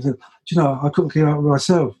afterwards, I said, do you know, I couldn't keep up with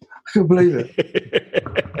myself. I couldn't believe it.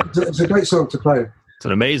 It's a great song to play. It's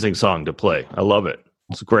an amazing song to play. I love it.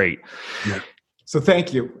 It's great. Yeah. So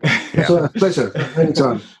thank you. It's a pleasure.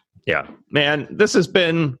 Anytime. Yeah, man, this has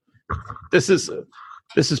been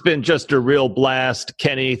just a real blast.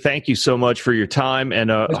 Kenny, thank you so much for your time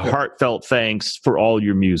and a heartfelt thanks for all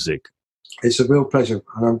your music. It's a real pleasure.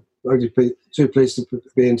 And I'm really too pleased to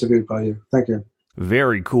be interviewed by you. Thank you.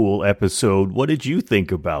 Very cool episode. What did you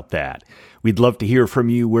think about that? We'd love to hear from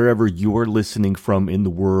you wherever you're listening from in the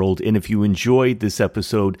world. And if you enjoyed this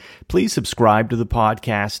episode, please subscribe to the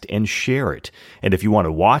podcast and share it. And if you want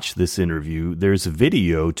to watch this interview, there's a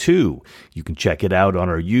video too. You can check it out on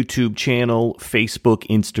our YouTube channel, Facebook,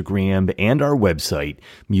 Instagram, and our website,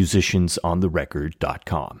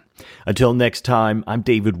 musiciansontherecord.com. Until next time, I'm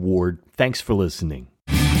David Ward. Thanks for listening.